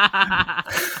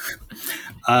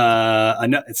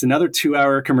 It's another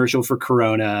 2-hour commercial for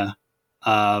Corona.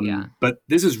 But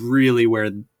this is really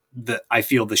where I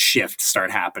feel the shift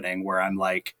start happening, where I'm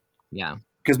like, yeah,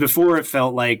 because before it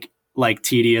felt like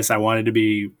tedious. I wanted to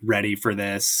be ready for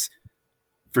this,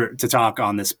 to talk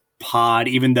on this pod,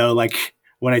 even though like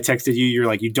when I texted you, you're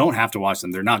like, you don't have to watch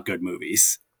them. They're not good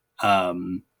movies.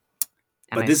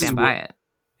 But this is by it.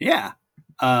 Yeah.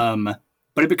 But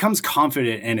it becomes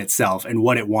confident in itself and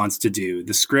what it wants to do.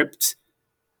 The script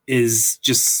is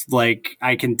just like,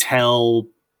 I can tell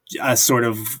a sort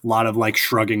of lot of like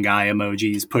shrugging guy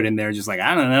emojis put in there. Just like,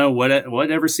 I don't know,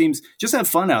 whatever seems, just have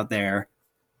fun out there.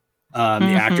 The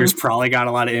actors probably got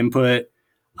a lot of input.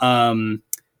 And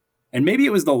maybe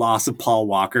it was the loss of Paul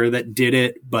Walker that did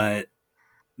it, but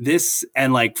this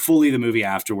and like fully the movie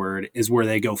afterward is where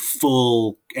they go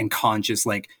full and conscious,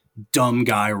 like dumb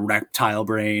guy, reptile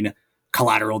brain,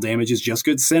 Collateral Damage is just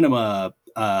good cinema.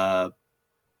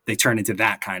 They turn into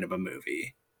that kind of a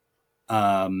movie.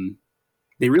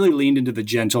 They really leaned into the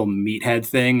gentle meathead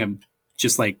thing of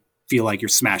just like feel like you're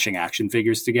smashing action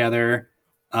figures together.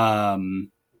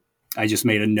 I just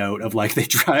made a note of like they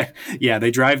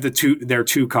drive their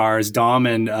two cars. Dom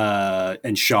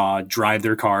and Shaw drive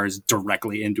their cars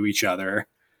directly into each other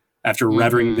after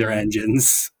revving their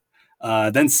engines.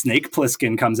 Then Snake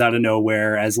Plissken comes out of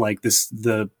nowhere as like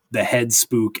the head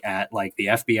spook at like the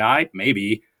FBI,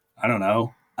 maybe, I don't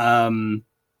know.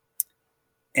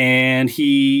 And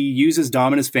he uses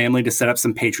Dom and his family to set up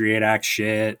some Patriot Act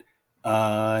shit,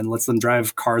 and lets them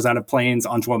drive cars out of planes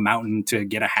onto a mountain to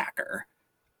get a hacker.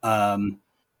 Yeah,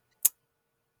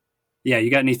 you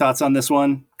got any thoughts on this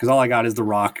one? Because all I got is The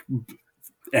Rock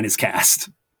and his cast.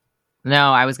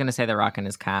 No, I was going to say The Rock and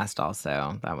his cast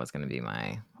also. That was going to be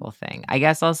my whole thing. I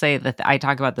guess I'll say that I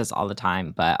talk about this all the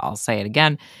time, but I'll say it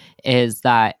again, is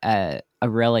that a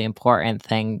really important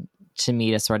thing to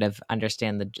me to sort of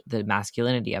understand the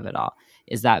masculinity of it all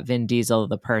is that Vin Diesel,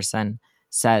 the person,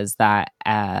 says that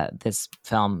this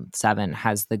film 7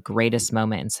 has the greatest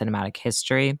moment in cinematic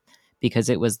history because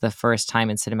it was the first time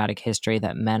in cinematic history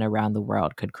that men around the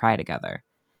world could cry together.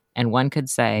 And one could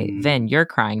say, Vin, you're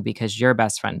crying because your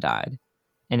best friend died.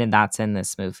 And that's in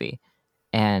this movie.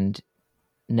 And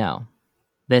no,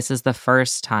 this is the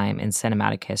first time in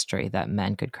cinematic history that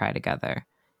men could cry together,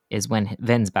 is when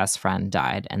Vin's best friend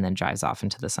died and then drives off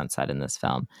into the sunset in this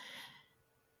film.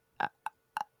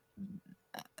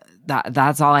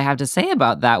 That's all I have to say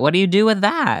about that. What do you do with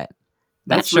that?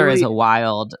 That sure is a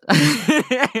wild,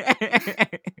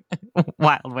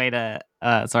 wild way to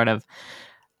sort of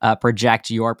project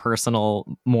your personal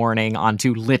mourning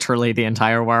onto literally the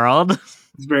entire world.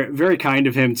 It's very, very kind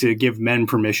of him to give men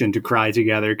permission to cry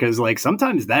together, because like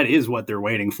sometimes that is what they're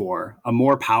waiting for. A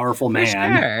more powerful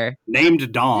man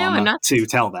named Dom to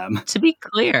tell them. To be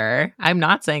clear, I'm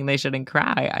not saying they shouldn't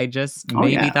cry. I just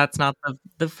that's not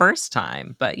the first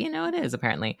time, but it is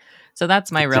apparently. So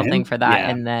that's my real thing for that. Yeah.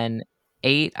 And then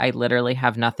 8, I literally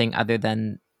have nothing other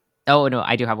than. Oh no,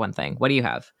 I do have one thing. What do you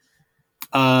have?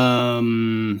 What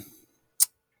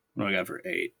do I got for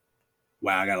 8?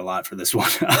 Wow, I got a lot for this one.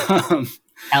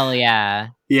 Hell yeah.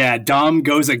 Yeah, Dom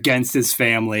goes against his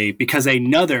family because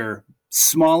another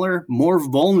smaller, more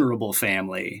vulnerable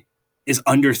family is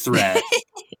under threat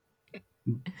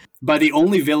by the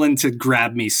only villain to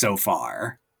grab me so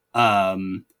far.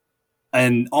 And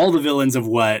all the villains of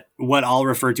what I'll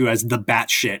refer to as the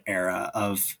batshit era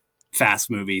of Fast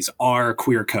movies are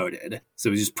queer-coded.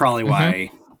 So it's just probably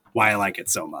why I like it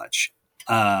so much.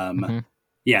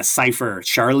 Yeah, Cypher,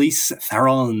 Charlize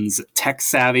Theron's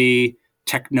tech-savvy,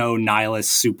 techno-nihilist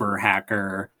super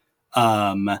hacker.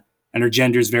 And her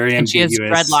gender is very ambiguous. She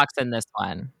has dreadlocks in this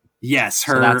one. Yes.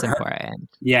 So that's important.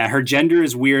 Her gender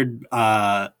is weird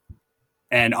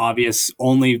and obvious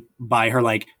only by her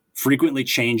like frequently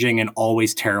changing and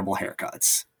always terrible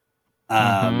haircuts.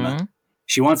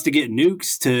 She wants to get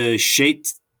nukes to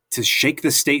shake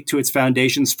the state to its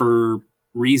foundations for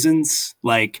reasons.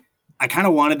 Like, I kind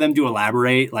of wanted them to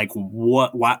elaborate, like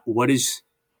what does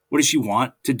she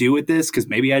want to do with this? Because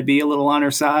maybe I'd be a little on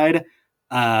her side.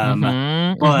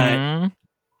 But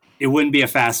it wouldn't be a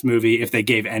Fast movie if they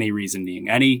gave any reasoning.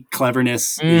 Any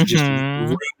cleverness is just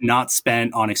not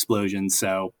spent on explosions,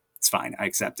 so it's fine. I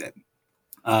accept it.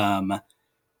 And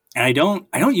I don't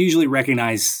usually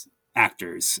recognize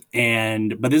actors,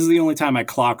 but this is the only time I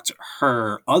clocked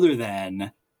her other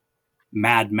than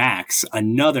Mad Max,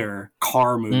 another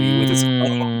car movie with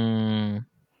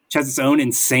has its own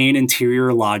insane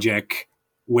interior logic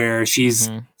where she's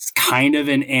kind of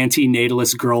an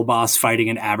anti-natalist girl boss fighting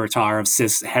an avatar of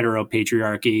cis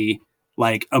heteropatriarchy.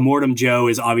 Like Immortum Joe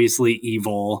is obviously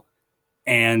evil,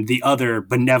 and the other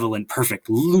benevolent, perfect,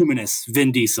 luminous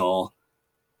Vin Diesel.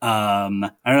 I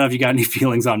don't know if you got any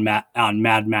feelings on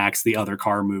Mad Max, the other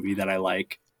car movie that I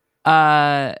like.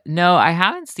 No, I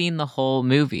haven't seen the whole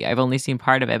movie. I've only seen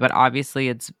part of it, but obviously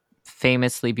it's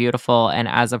famously beautiful. And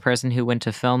as a person who went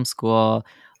to film school,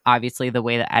 obviously the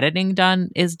way the editing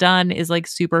is like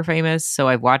super famous. So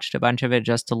I've watched a bunch of it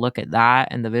just to look at that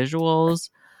and the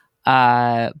visuals.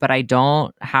 But I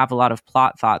don't have a lot of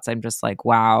plot thoughts. I'm just like,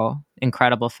 wow,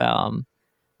 incredible film.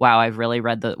 Wow, I've really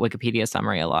read the Wikipedia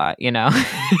summary a lot, you know?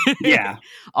 Yeah.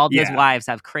 All those wives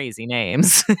have crazy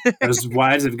names. Those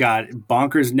wives have got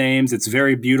bonkers names. It's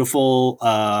very beautiful.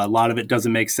 A lot of it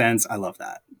doesn't make sense. I love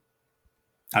that.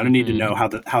 I don't need to know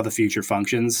how the future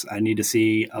functions. I need to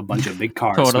see a bunch of big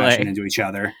cars smashing into each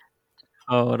other.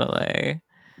 Totally.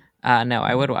 No,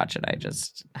 I would watch it. I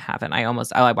just haven't. I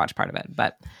watched part of it.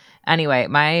 But anyway,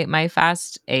 my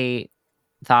Fast 8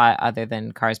 thought, other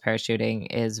than cars parachuting,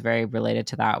 is very related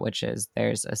to that, which is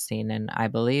there's a scene in, I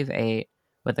believe, 8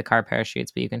 with the car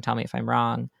parachutes, but you can tell me if I'm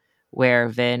wrong, where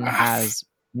Vin has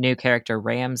new character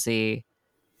Ramsey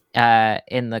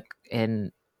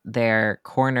they're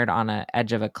cornered on an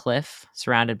edge of a cliff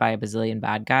surrounded by a bazillion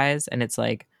bad guys, and it's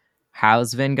like,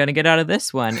 how's Vin gonna get out of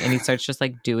this one? And he starts just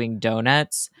like doing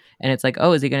donuts, and it's like,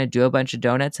 oh, is he gonna do a bunch of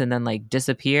donuts and then like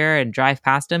disappear and drive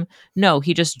past him? No,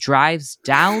 he just drives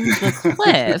down the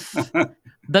cliff.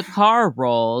 The car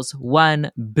rolls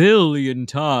 1 billion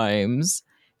times,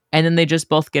 and then they just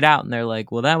both get out and they're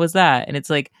like, well, that was that. And it's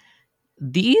like,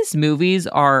 these movies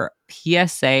are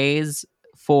PSAs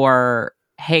for,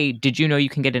 hey, did you know you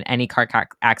can get in any car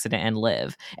accident and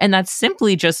live? And that's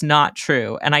simply just not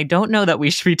true. And I don't know that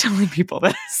we should be telling people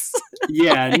this.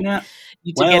 Yeah. To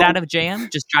get out of jam,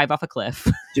 just drive off a cliff.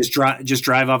 Just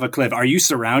drive off a cliff. Are you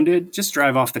surrounded? Just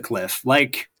drive off the cliff.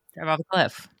 Like, drive off a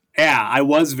cliff. Yeah, I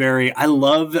love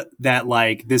that,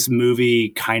 like, this movie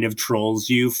kind of trolls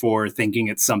you for thinking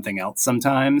it's something else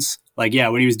sometimes. Like, yeah,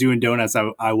 when he was doing donuts,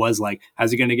 I was like,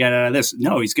 how's he going to get out of this?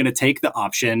 No, he's going to take the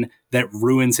option that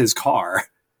ruins his car.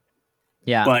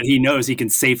 Yeah. But he knows he can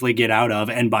safely get out of,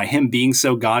 and by him being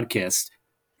so God-kissed,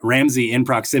 Ramsey in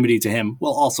proximity to him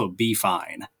will also be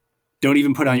fine. Don't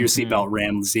even put on your seatbelt,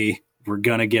 Ramsey. We're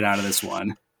going to get out of this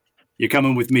one. You're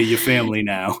coming with me, your family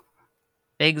now.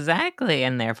 Exactly,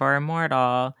 and therefore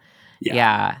immortal.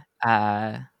 Yeah.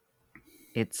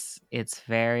 It's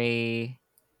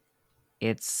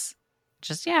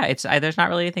just, there's not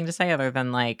really anything to say other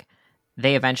than, like,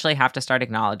 they eventually have to start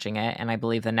acknowledging it, and I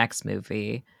believe the next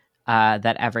movie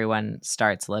that everyone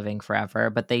starts living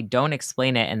forever, but they don't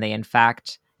explain it, and they, in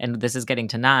fact, and this is getting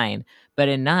to 9, but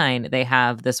in 9 they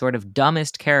have the sort of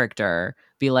dumbest character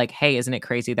be like, hey, isn't it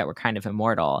crazy that we're kind of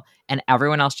immortal? And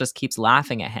everyone else just keeps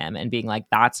laughing at him and being like,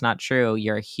 that's not true,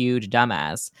 you're a huge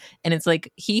dumbass. And it's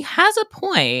like, he has a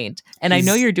point, and I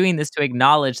know you're doing this to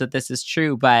acknowledge that this is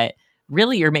true, but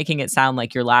really you're making it sound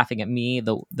like you're laughing at me,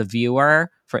 the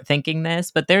viewer, for thinking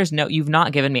this, but you've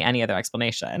not given me any other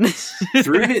explanation.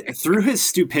 through his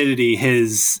stupidity,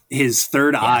 his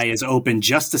third eye is open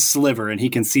just a sliver, and he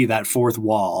can see that fourth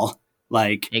wall.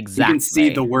 Like, exactly. You can see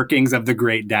the workings of the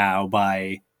Great Tao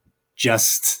by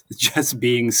just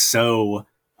being so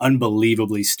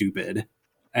unbelievably stupid.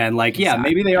 And, like, yeah,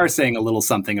 maybe they are saying a little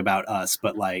something about us,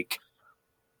 but, like,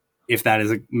 if that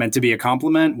is meant to be a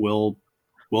compliment, we'll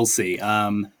see.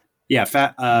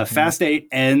 Fast 8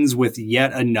 ends with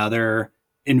yet another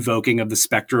invoking of the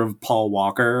specter of Paul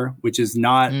Walker, which is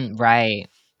not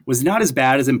was not as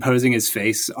bad as imposing his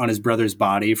face on his brother's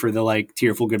body for the, like,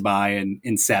 tearful goodbye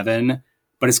in 7,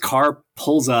 but his car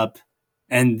pulls up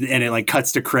and it, like,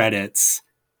 cuts to credits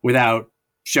without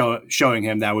showing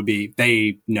him. That would be,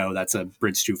 they know that's a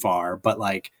bridge too far, but,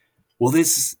 like, will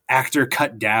this actor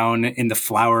cut down in the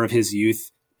flower of his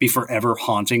youth be forever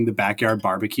haunting the backyard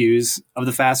barbecues of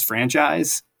the Fast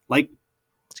franchise? Like,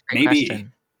 maybe.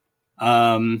 Question.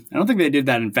 I don't think they did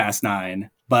that in Fast 9,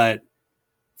 but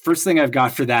first thing I've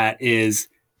got for that is,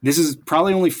 this is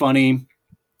probably only funny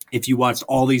if you watched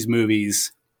all these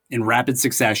movies in rapid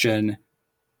succession.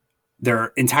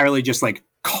 They're entirely just, like,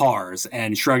 cars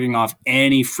and shrugging off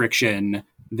any friction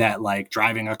that, like,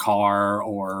 driving a car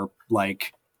or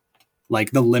like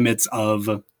the limits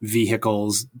of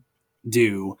vehicles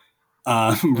do.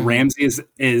 Ramsey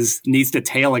needs to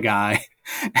tail a guy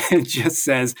and just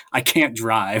says, I can't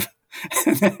drive.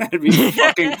 I'd be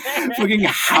fucking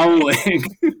howling.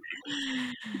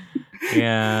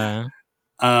 Yeah.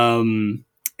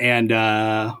 And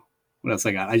what else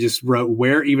I got? I just wrote,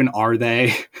 where even are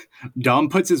they? Dom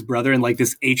puts his brother in like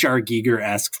this H.R.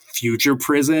 Giger-esque future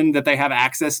prison that they have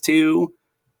access to.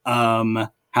 How'd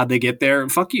they get there?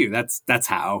 Fuck you. That's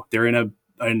how. They're in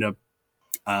a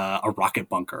rocket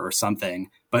bunker or something.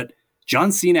 But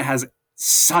John Cena has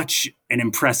such an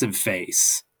impressive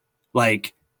face.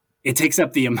 Like, it takes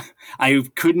up I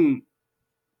couldn't,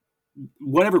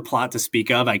 whatever plot to speak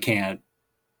of, I can't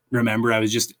remember. I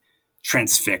was just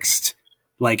transfixed.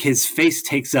 Like, his face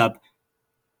takes up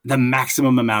the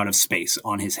maximum amount of space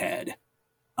on his head.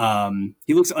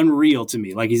 He looks unreal to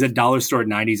me. Like, he's a dollar store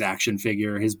 90s action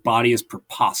figure. His body is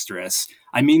preposterous.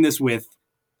 I mean this with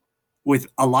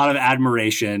a lot of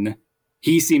admiration.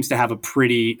 He seems to have a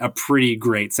pretty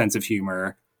great sense of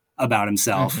humor about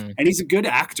himself. Mm-hmm. And he's a good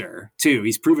actor too.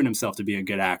 He's proven himself to be a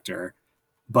good actor,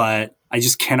 but I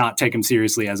just cannot take him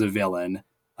seriously as a villain.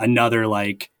 Another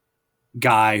like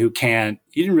guy who you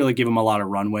didn't really give him a lot of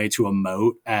runway to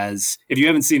emote as, if you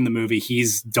haven't seen the movie,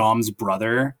 he's Dom's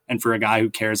brother. And for a guy who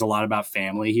cares a lot about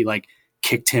family, he like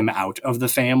kicked him out of the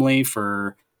family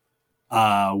for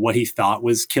what he thought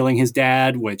was killing his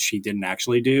dad, which he didn't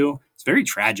actually do. It's very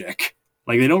tragic.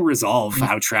 Like, they don't resolve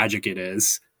how tragic it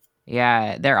is.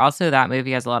 Yeah, that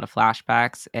movie has a lot of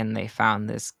flashbacks, and they found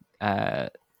this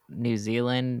New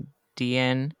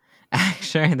Zealandian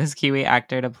actor, this Kiwi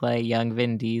actor to play young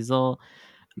Vin Diesel,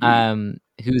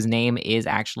 whose name is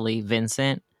actually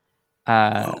Vincent,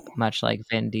 much like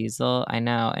Vin Diesel. I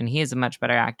know, and he is a much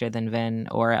better actor than Vin,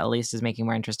 or at least is making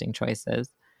more interesting choices.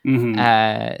 Mm-hmm.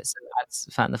 So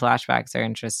that's fun. The flashbacks are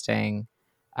interesting.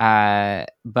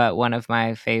 But one of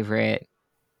my favorite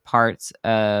parts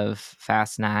of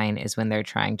Fast 9 is when they're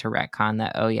trying to retcon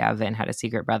that, oh yeah, Vin had a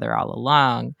secret brother all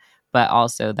along, but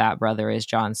also that brother is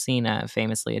John Cena,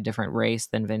 famously a different race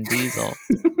than Vin Diesel.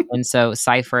 And so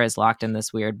Cypher is locked in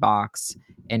this weird box,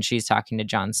 and she's talking to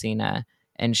John Cena,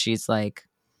 and she's like,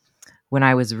 when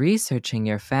I was researching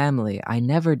your family, I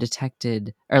never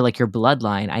detected, or like your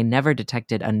bloodline, I never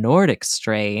detected a Nordic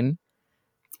strain.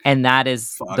 And that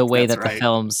is the way that right. The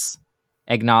films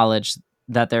acknowledge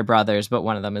that they're brothers, but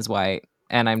one of them is white.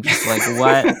 And I'm just like,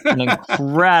 what an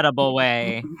incredible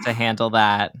way to handle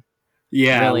that.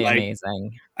 Yeah. Really like,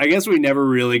 amazing. I guess we never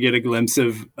really get a glimpse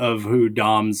of who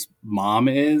Dom's mom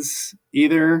is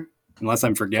either, unless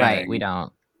I'm forgetting. Right, we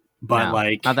don't. But no.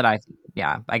 like... Not that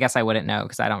I guess I wouldn't know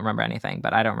because I don't remember anything,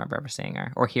 but I don't remember ever seeing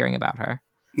her or hearing about her.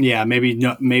 Yeah, maybe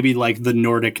like the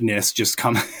Nordicness just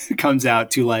comes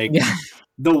out to like... Yeah.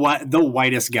 The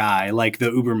whitest guy, like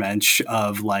the Ubermensch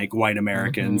of like white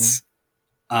Americans.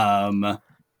 Mm-hmm.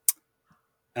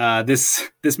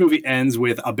 This movie ends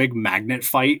with a big magnet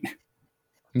fight.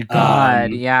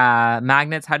 God, yeah.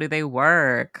 Magnets, how do they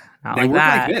work? They work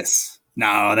like this.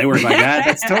 No, they work like that.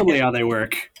 That's totally how they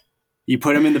work. You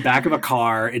put them in the back of a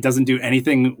car. It doesn't do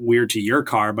anything weird to your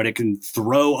car, but it can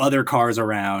throw other cars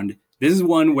around. This is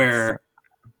one where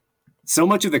so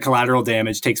much of the collateral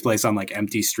damage takes place on like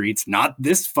empty streets. Not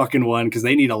this fucking one, because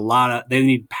they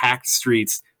need packed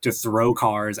streets to throw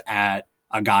cars at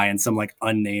a guy in some like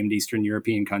unnamed Eastern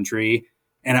European country.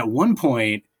 And at one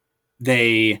point,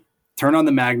 they turn on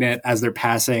the magnet as they're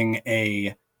passing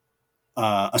a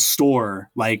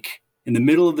store, like in the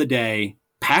middle of the day,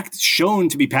 shown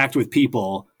to be packed with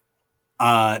people.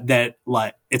 That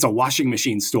like it's a washing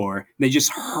machine store. They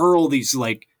just hurl these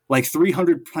like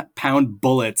 300-pound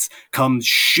bullets come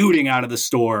shooting out of the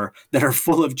store that are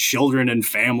full of children and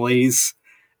families,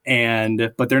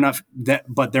 but they're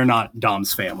not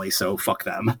Dom's family, so fuck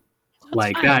them. That's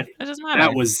like fine.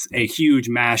 That was a huge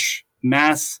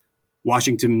mass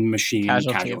Washington machine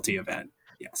casualty event.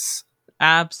 Yes,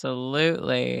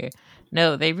 absolutely.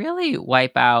 No, they really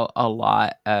wipe out a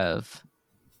lot of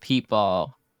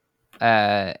people.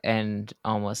 And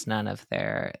almost none of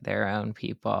their own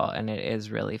people. And it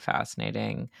is really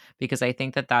fascinating because I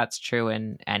think that that's true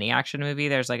in any action movie.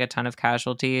 There's like a ton of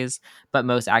casualties, but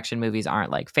most action movies aren't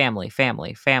like family,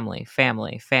 family, family,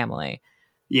 family, family.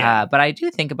 Yeah. But I do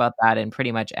think about that in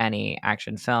pretty much any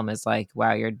action film is like,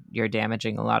 wow, you're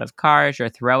damaging a lot of cars. You're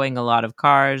throwing a lot of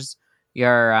cars.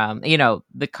 You're,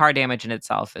 the car damage in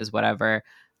itself is whatever.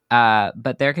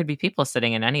 But there could be people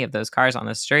sitting in any of those cars on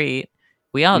the street.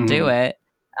 We all do it.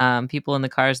 People in the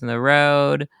cars in the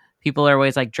road. People are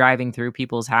always like driving through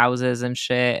people's houses and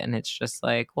shit. And it's just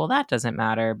like, well, that doesn't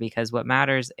matter because what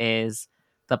matters is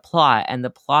the plot. And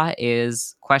the plot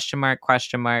is question mark,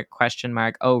 question mark, question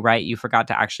mark. Oh, right. You forgot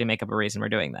to actually make up a reason we're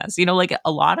doing this. Like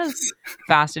a lot of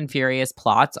Fast and Furious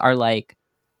plots are like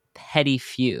petty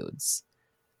feuds.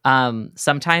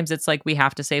 Sometimes it's like we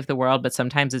have to save the world, but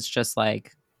sometimes it's just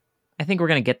like, I think we're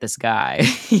gonna get this guy.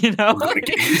 You know?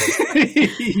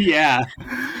 Yeah.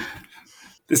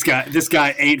 This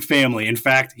guy ain't family. In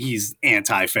fact, he's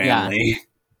anti-family. Yeah.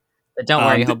 But don't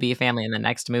worry, he'll be family in the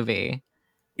next movie.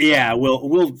 Yeah,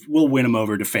 we'll win him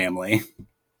over to family.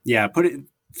 Yeah,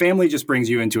 family just brings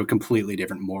you into a completely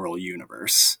different moral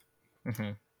universe.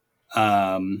 Mm-hmm.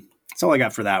 That's all I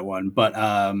got for that one. But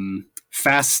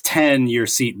fasten your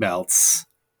seatbelts.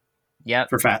 Yep.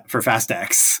 For Fast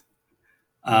X.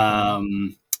 Mm-hmm.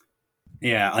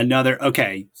 Yeah, another.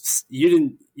 Okay,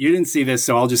 you didn't see this,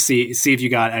 so I'll just see if you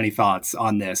got any thoughts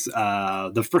on this.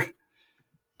 The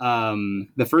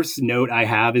first note I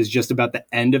have is just about the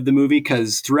end of the movie,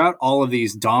 because throughout all of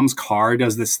these, Dom's car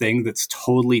does this thing that's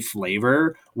totally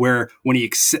Flavor, where when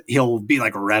he'll be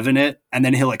like revving it, and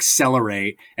then he'll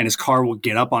accelerate, and his car will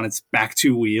get up on its back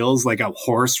two wheels like a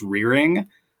horse rearing,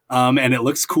 and it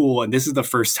looks cool. And this is the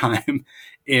first time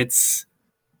it's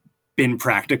been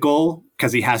practical,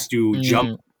 because he has to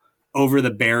jump over the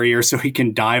barrier so he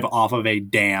can dive off of a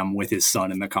dam with his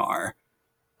son in the car.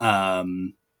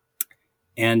 And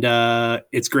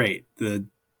it's great. The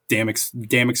dam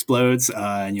explodes,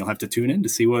 and you'll have to tune in to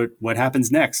see what happens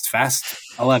next. Fast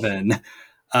 11.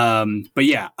 But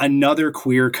yeah, another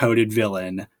queer-coded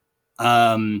villain.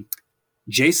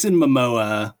 Jason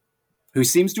Momoa, who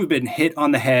seems to have been hit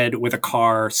on the head with a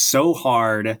car so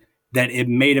hard that it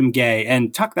made him gay.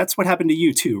 And Tuck, that's what happened to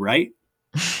you too, right?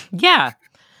 Yeah.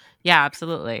 Yeah,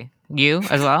 absolutely. You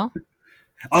as well?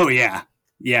 Oh, yeah.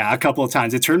 Yeah, a couple of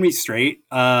times. It turned me straight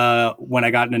when I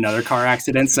got in another car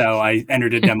accident, so I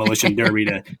entered a demolition derby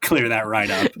to clear that right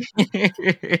up.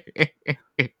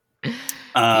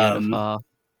 Beautiful.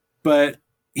 But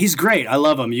he's great. I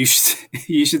love him. You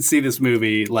should see this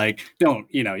movie. Like, you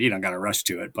don't got to rush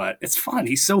to it, but it's fun.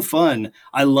 He's so fun.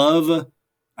 I love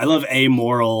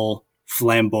amoral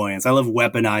flamboyance. I love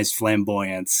weaponized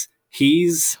flamboyance.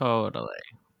 He's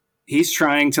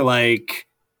trying to like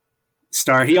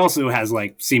start. He also has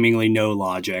like seemingly no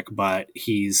logic, but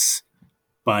he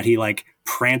like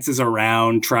prances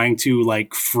around trying to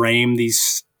like frame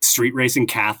these street racing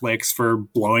Catholics for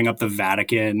blowing up the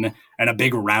Vatican, and a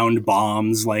big round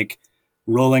bombs like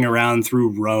rolling around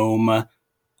through Rome.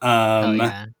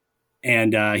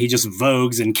 And he just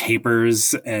vogues and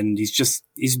capers, and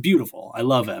he's beautiful. I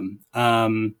love him.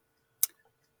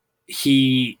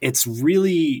 It's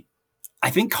really, I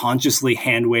think, consciously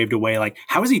hand waved away. Like,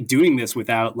 how is he doing this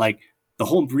without, like, the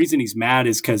whole reason he's mad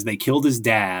is because they killed his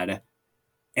dad,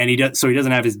 and he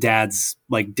doesn't have his dad's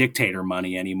like dictator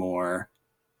money anymore.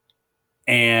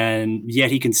 And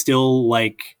yet he can still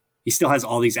he still has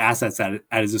all these assets at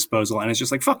his disposal, and it's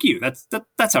just like, fuck you.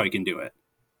 That's how he can do it.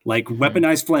 Like,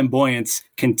 weaponized flamboyance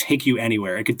can take you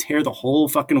anywhere. It could tear the whole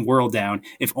fucking world down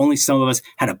if only some of us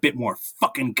had a bit more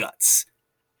fucking guts.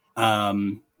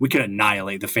 We could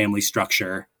annihilate the family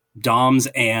structure, Doms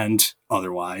and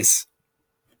otherwise.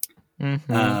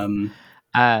 Mm-hmm.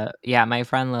 Yeah, my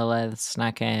friend Lilith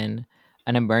snuck in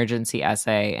an emergency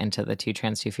essay into the Too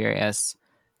Trans, Too Furious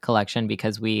collection,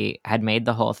 because we had made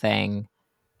the whole thing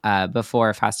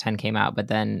before Fast 10 came out, but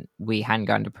then we hadn't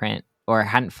gone to print or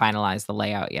hadn't finalized the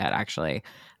layout yet, actually.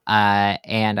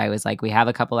 And I was like, we have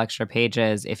a couple extra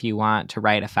pages. If you want to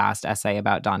write a fast essay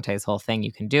about Dante's whole thing,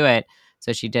 you can do it.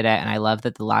 So she did it. And I love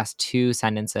that the last two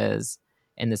sentences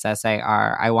in this essay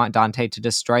are, I want Dante to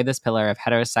destroy this pillar of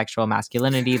heterosexual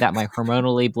masculinity that my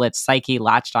hormonally blitzed psyche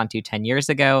latched onto 10 years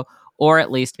ago, or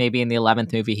at least maybe in the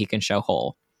 11th movie he can show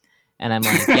whole. And I'm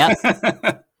like, yep.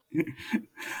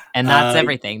 And that's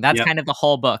everything. That's kind of the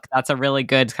whole book. That's a really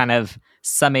good kind of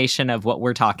summation of what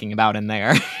we're talking about in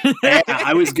there. Yeah,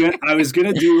 I was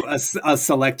gonna do a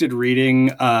selected reading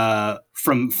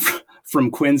from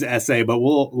Quinn's essay, but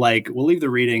we'll leave the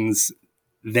readings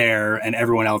there, and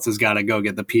everyone else has got to go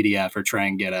get the PDF or try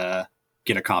and get a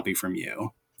copy from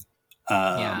you.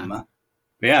 Yeah,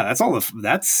 that's all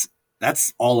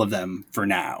of them for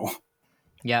now.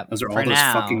 Yep, those are all those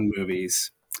fucking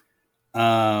movies.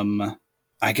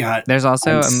 There's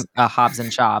also a Hobbs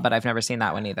and Shaw, but I've never seen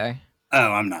that one either.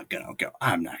 Oh, I'm not gonna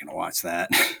watch that.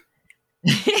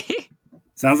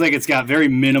 Sounds like it's got very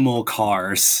minimal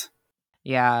cars.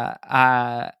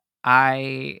 Yeah,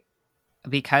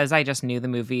 because I just knew the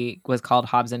movie was called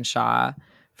Hobbs and Shaw,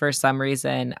 for some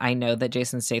reason I know that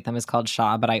Jason Statham is called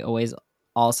Shaw, but I always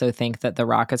also think that The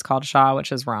Rock is called Shaw,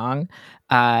 which is wrong.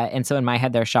 And so in my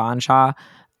head, they're Shaw and Shaw.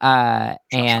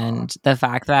 And the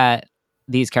fact that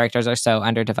these characters are so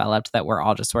underdeveloped that we're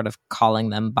all just sort of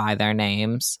calling them by their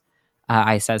names,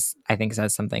 I think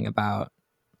says something about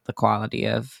the quality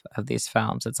of these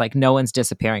films. It's like no one's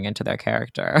disappearing into their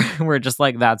character. We're just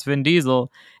like, that's Vin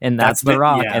Diesel and that's The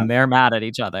Rock, and they're mad at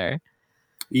each other.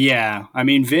 Yeah, I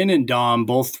mean, Vin and Dom,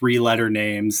 both 3-letter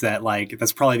names that, like,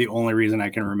 that's probably the only reason I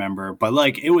can remember. But,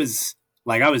 like, it was,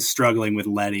 like, I was struggling with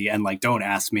Letty, and, like, don't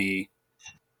ask me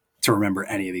to remember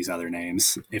any of these other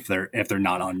names if they're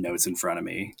not on notes in front of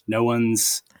me. No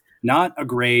one's not a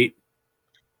great.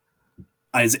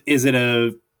 Is it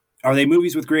a? Are they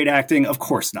movies with great acting? Of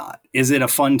course not. Is it a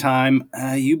fun time?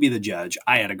 You be the judge.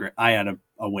 I had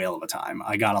a whale of a time.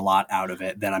 I got a lot out of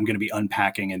it that I'm going to be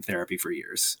unpacking in therapy for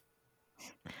years.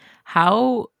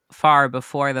 How far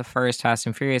before the first Fast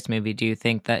and Furious movie do you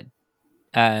think that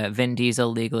Vin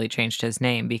Diesel legally changed his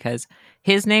name? Because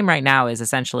his name right now is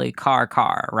essentially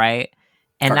Car, right?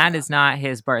 And that is not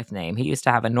his birth name. He used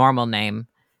to have a normal name,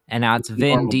 and now it's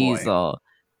Vin Diesel.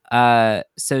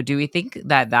 So do we think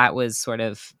that was sort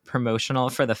of promotional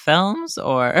for the films,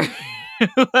 or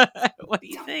what do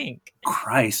you think?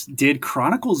 Christ, did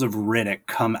Chronicles of Riddick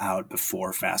come out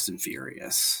before Fast and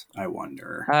Furious? I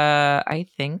wonder. I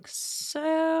think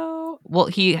so. Well,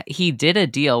 he did a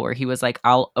deal where he was like,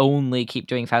 I'll only keep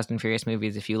doing Fast and Furious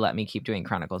movies if you let me keep doing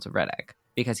Chronicles of Riddick,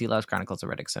 because he loves Chronicles of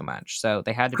Riddick so much. So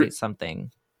they had to be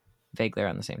something vague there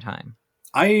on the same time.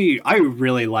 I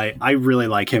really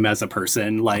like him as a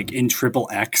person. Like in Triple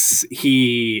X,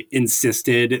 he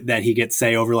insisted that he get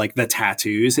say over like the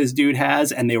tattoos his dude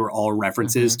has, and they were all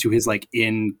references to his like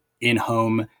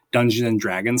in-home Dungeons and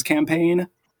Dragons campaign.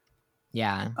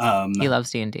 Yeah, he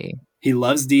loves D&D. He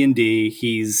loves D&D.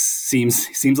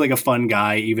 Seems like a fun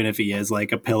guy, even if he is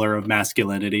like a pillar of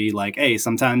masculinity. Like, hey,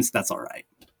 sometimes that's all right.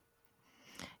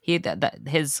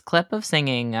 His clip of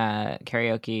singing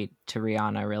karaoke to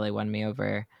Rihanna really won me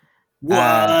over.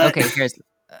 What? Okay,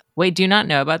 wait, do you not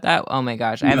know about that? Oh my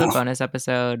gosh, I have a bonus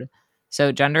episode.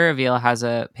 So Gender Reveal has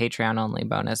a Patreon only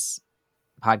bonus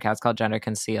podcast called Gender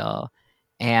Conceal,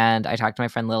 and I talked to my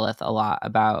friend Lilith a lot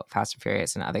about Fast and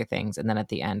Furious and other things, and then at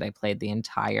the end I played the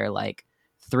entire like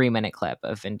 3-minute clip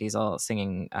of Vin Diesel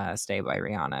singing Stay by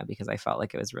Rihanna, because I felt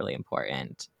like it was really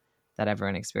important that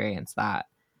everyone experience that.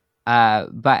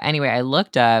 But anyway, I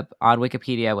looked up on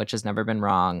Wikipedia, which has never been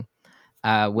wrong,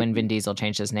 when Vin Diesel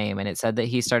changed his name, and it said that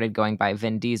he started going by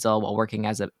Vin Diesel while working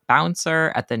as a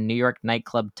bouncer at the New York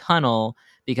nightclub Tunnel,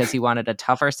 because he wanted a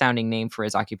tougher sounding name for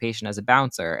his occupation as a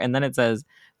bouncer. And then it says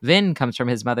Vin comes from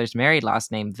his mother's married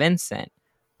last name, Vincent,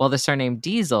 while the surname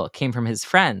Diesel came from his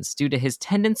friends due to his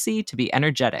tendency to be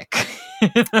energetic.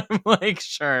 I'm like,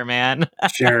 sure, man.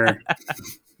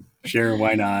 Sure,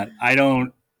 why not? I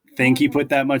don't think he put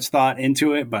that much thought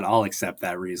into it, but I'll accept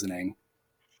that reasoning.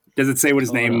 Does it say what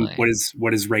his name,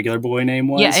 what his regular boy name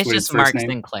was? Yeah, it's just Mark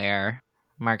Sinclair.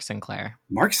 Mark Sinclair.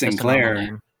 Mark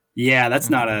Sinclair. Yeah, that's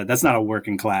not a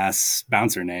working class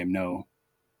bouncer name. No,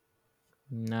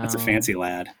 that's a fancy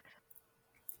lad.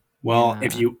 Well,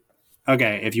 if you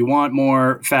want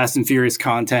more Fast and Furious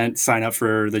content, sign up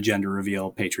for the Gender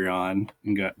Reveal Patreon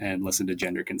and go and listen to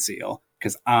Gender Conceal,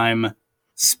 because I'm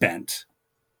spent.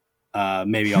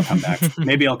 Maybe I'll come back.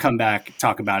 Maybe I'll come back,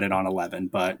 talk about it on 11,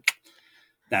 but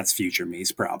that's future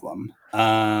me's problem.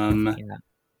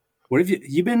 What have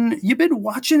you been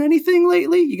watching anything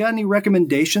lately? You got any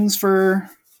recommendations for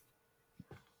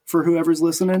whoever's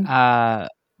listening?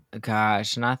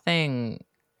 Gosh, nothing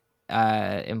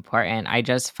important. I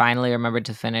just finally remembered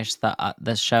to finish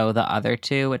the show The Other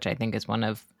Two, which I think is one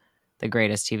of the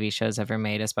greatest TV shows ever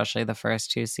made, especially the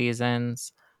first 2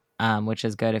 seasons. Which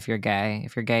is good if you're gay.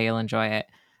 If you're gay, you'll enjoy it.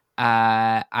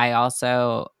 I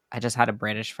just had a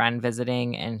British friend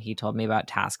visiting, and he told me about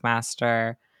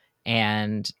Taskmaster,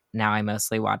 and now I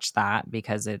mostly watch that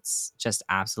because it's just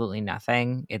absolutely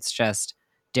nothing. It's just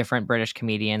different British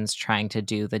comedians trying to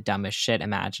do the dumbest shit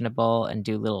imaginable and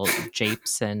do little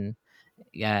japes and,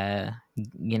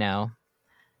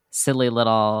 silly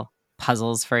little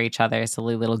puzzles for each other,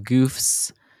 silly little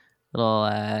goofs,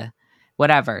 little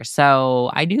whatever.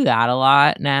 So I do that a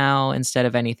lot now instead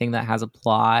of anything that has a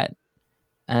plot.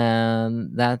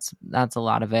 That's a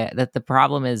lot of it. That the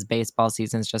problem is baseball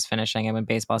season's just finishing, and when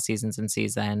baseball season's in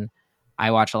season,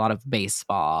 I watch a lot of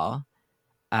baseball,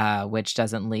 which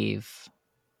doesn't leave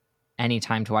any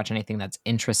time to watch anything that's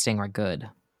interesting or good.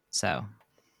 So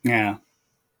yeah,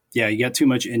 you got too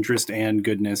much interest and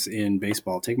goodness in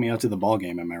baseball. Take me out to the ball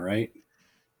game. Am I right?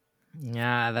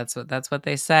 Yeah, that's what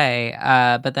they say.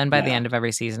 But then by the end of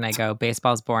every season, I go,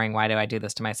 baseball's boring. Why do I do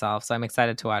this to myself? So I'm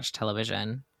excited to watch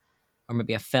television. Or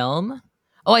maybe a film.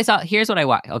 Oh, here's what I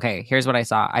watched. Okay, here's what I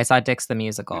saw. I saw Dix the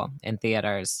Musical in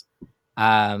theaters.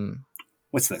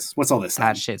 What's this? What's all this?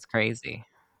 That shit's crazy.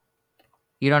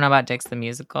 You don't know about Dix the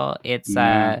Musical? It's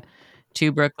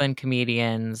two Brooklyn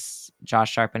comedians,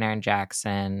 Josh Sharp and Aaron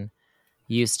Jackson,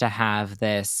 used to have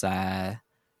this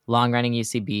long-running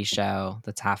UCB show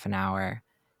that's half an hour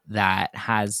that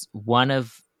has one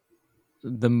of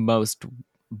the most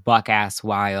buck-ass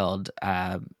wild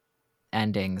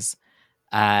endings.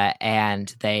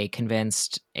 And they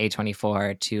convinced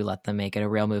A24 to let them make it a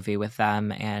real movie with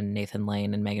them and Nathan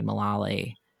Lane and Megan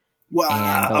Mullally. Wow.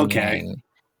 And Bowen Okay. Yang.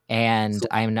 And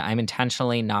I'm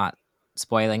intentionally not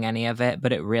spoiling any of it,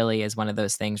 but it really is one of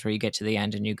those things where you get to the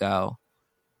end and you go,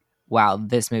 wow,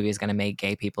 this movie is going to make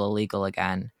gay people illegal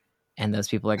again. And those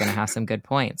people are going to have some good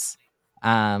points.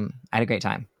 I had a great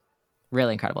time.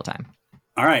 Really incredible time.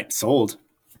 All right. Sold.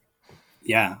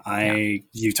 Yeah.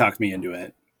 You talked me into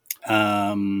it.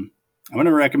 I'm going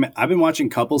to recommend, I've been watching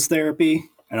Couples Therapy.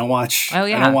 I don't watch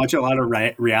a lot of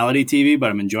reality TV, but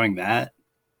I'm enjoying that.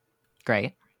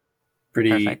 Great.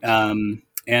 Pretty. Perfect.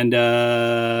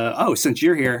 Since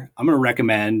you're here, I'm going to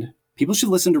recommend people should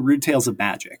listen to Rude Tales of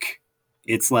Magic.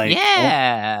 It's like,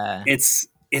 it's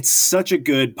such a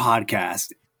good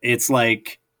podcast. It's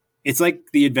like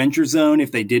the Adventure Zone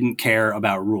if they didn't care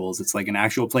about rules. It's like an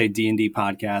actual play D&D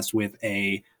podcast with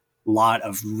a lot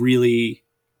of really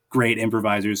great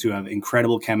improvisers who have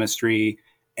incredible chemistry,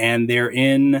 and they're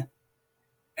in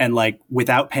and like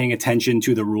without paying attention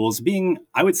to the rules, being,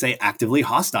 I would say, actively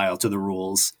hostile to the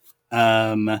rules,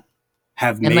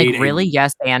 have made really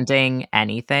yes-anding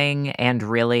anything and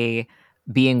really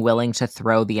being willing to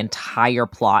throw the entire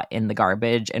plot in the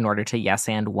garbage in order to yes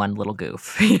and one little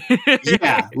goof.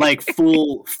 Yeah, like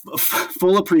full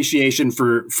appreciation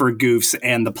for goofs,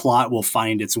 and the plot will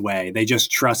find its way. They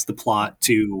just trust the plot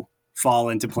to fall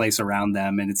into place around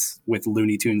them, and it's with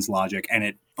Looney Tunes logic, and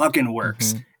it fucking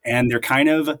works. Mm-hmm. And they're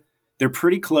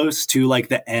pretty close to like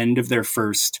the end of their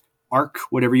first arc,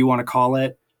 whatever you want to call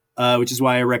it, which is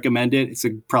why I recommend it. It's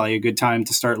probably a good time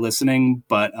to start listening,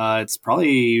 but it's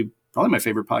probably my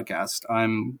favorite podcast.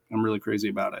 I'm really crazy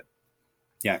about it.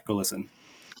 Yeah, go listen.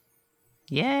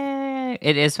 Yeah,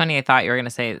 it is funny. I thought you were going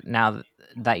to say, now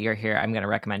that you're here, I'm going to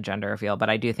recommend Gender Reveal, but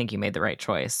I do think you made the right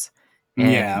choice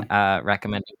in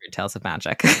recommending Rude Tales of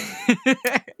Magic.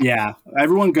 Yeah,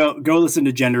 everyone go listen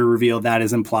to Gender Reveal. That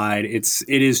is implied. It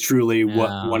is truly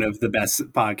one of the best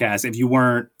podcasts. If you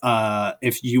weren't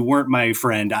my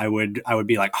friend, I would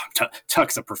be like, oh,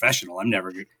 Tuck's a professional. I'm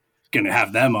never going to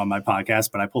have them on my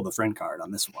podcast, but I pulled the friend card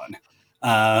on this one.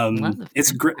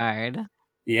 It's great.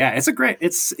 Yeah, it's great.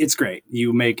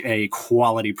 You make a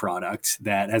quality product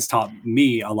that has taught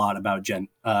me a lot about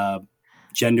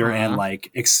gender and like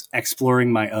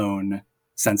exploring my own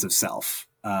sense of self.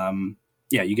 You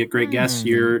get great guests.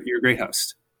 You're a great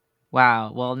host.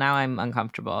 Wow. Well, now I'm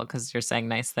uncomfortable because you're saying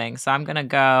nice things. So I'm going to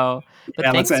go. But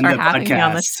thanks for having me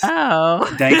on the show.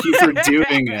 Thank you for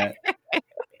doing it.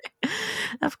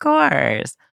 Of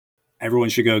course. Everyone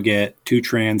should go get Two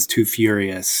Trans, Two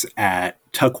Furious at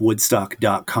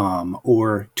tuckwoodstock.com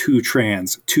or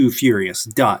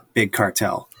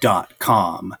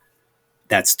twotranstwofurious.bigcartel.com.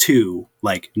 That's two,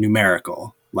 like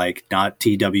numerical, like not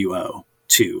TWO,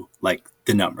 two, like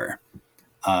the number.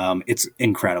 It's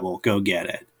incredible. Go get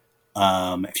it.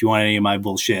 If you want any of my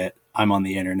bullshit, I'm on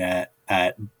the internet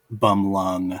at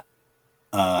Bumlung.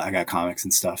 I got comics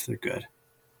and stuff. They're good.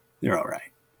 They're all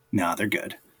right. No, they're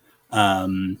good.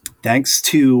 Thanks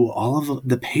to all of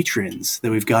the patrons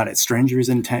that we've got at Strangers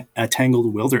in a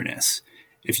Tangled Wilderness.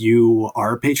 If you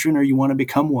are a patron or you want to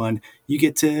become one, you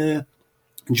get to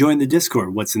join the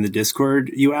Discord. What's in the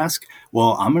Discord, you ask?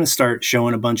 Well, I'm going to start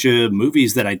showing a bunch of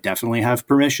movies that I definitely have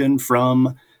permission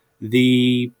from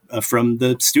the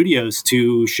studios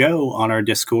to show on our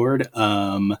Discord.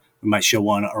 We might show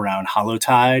one around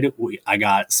Hollowtide. I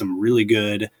got some really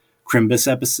good Crimbus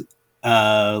episodes.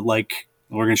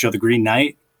 We're going to show The Green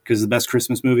Knight because it's the best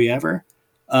Christmas movie ever.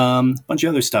 A bunch of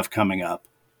other stuff coming up.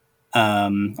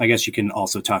 I guess you can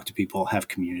also talk to people, have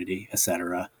community,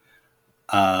 etc.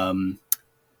 And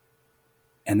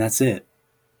that's it.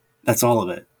 That's all of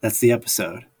it. That's the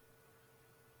episode.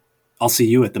 I'll see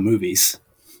you at the movies.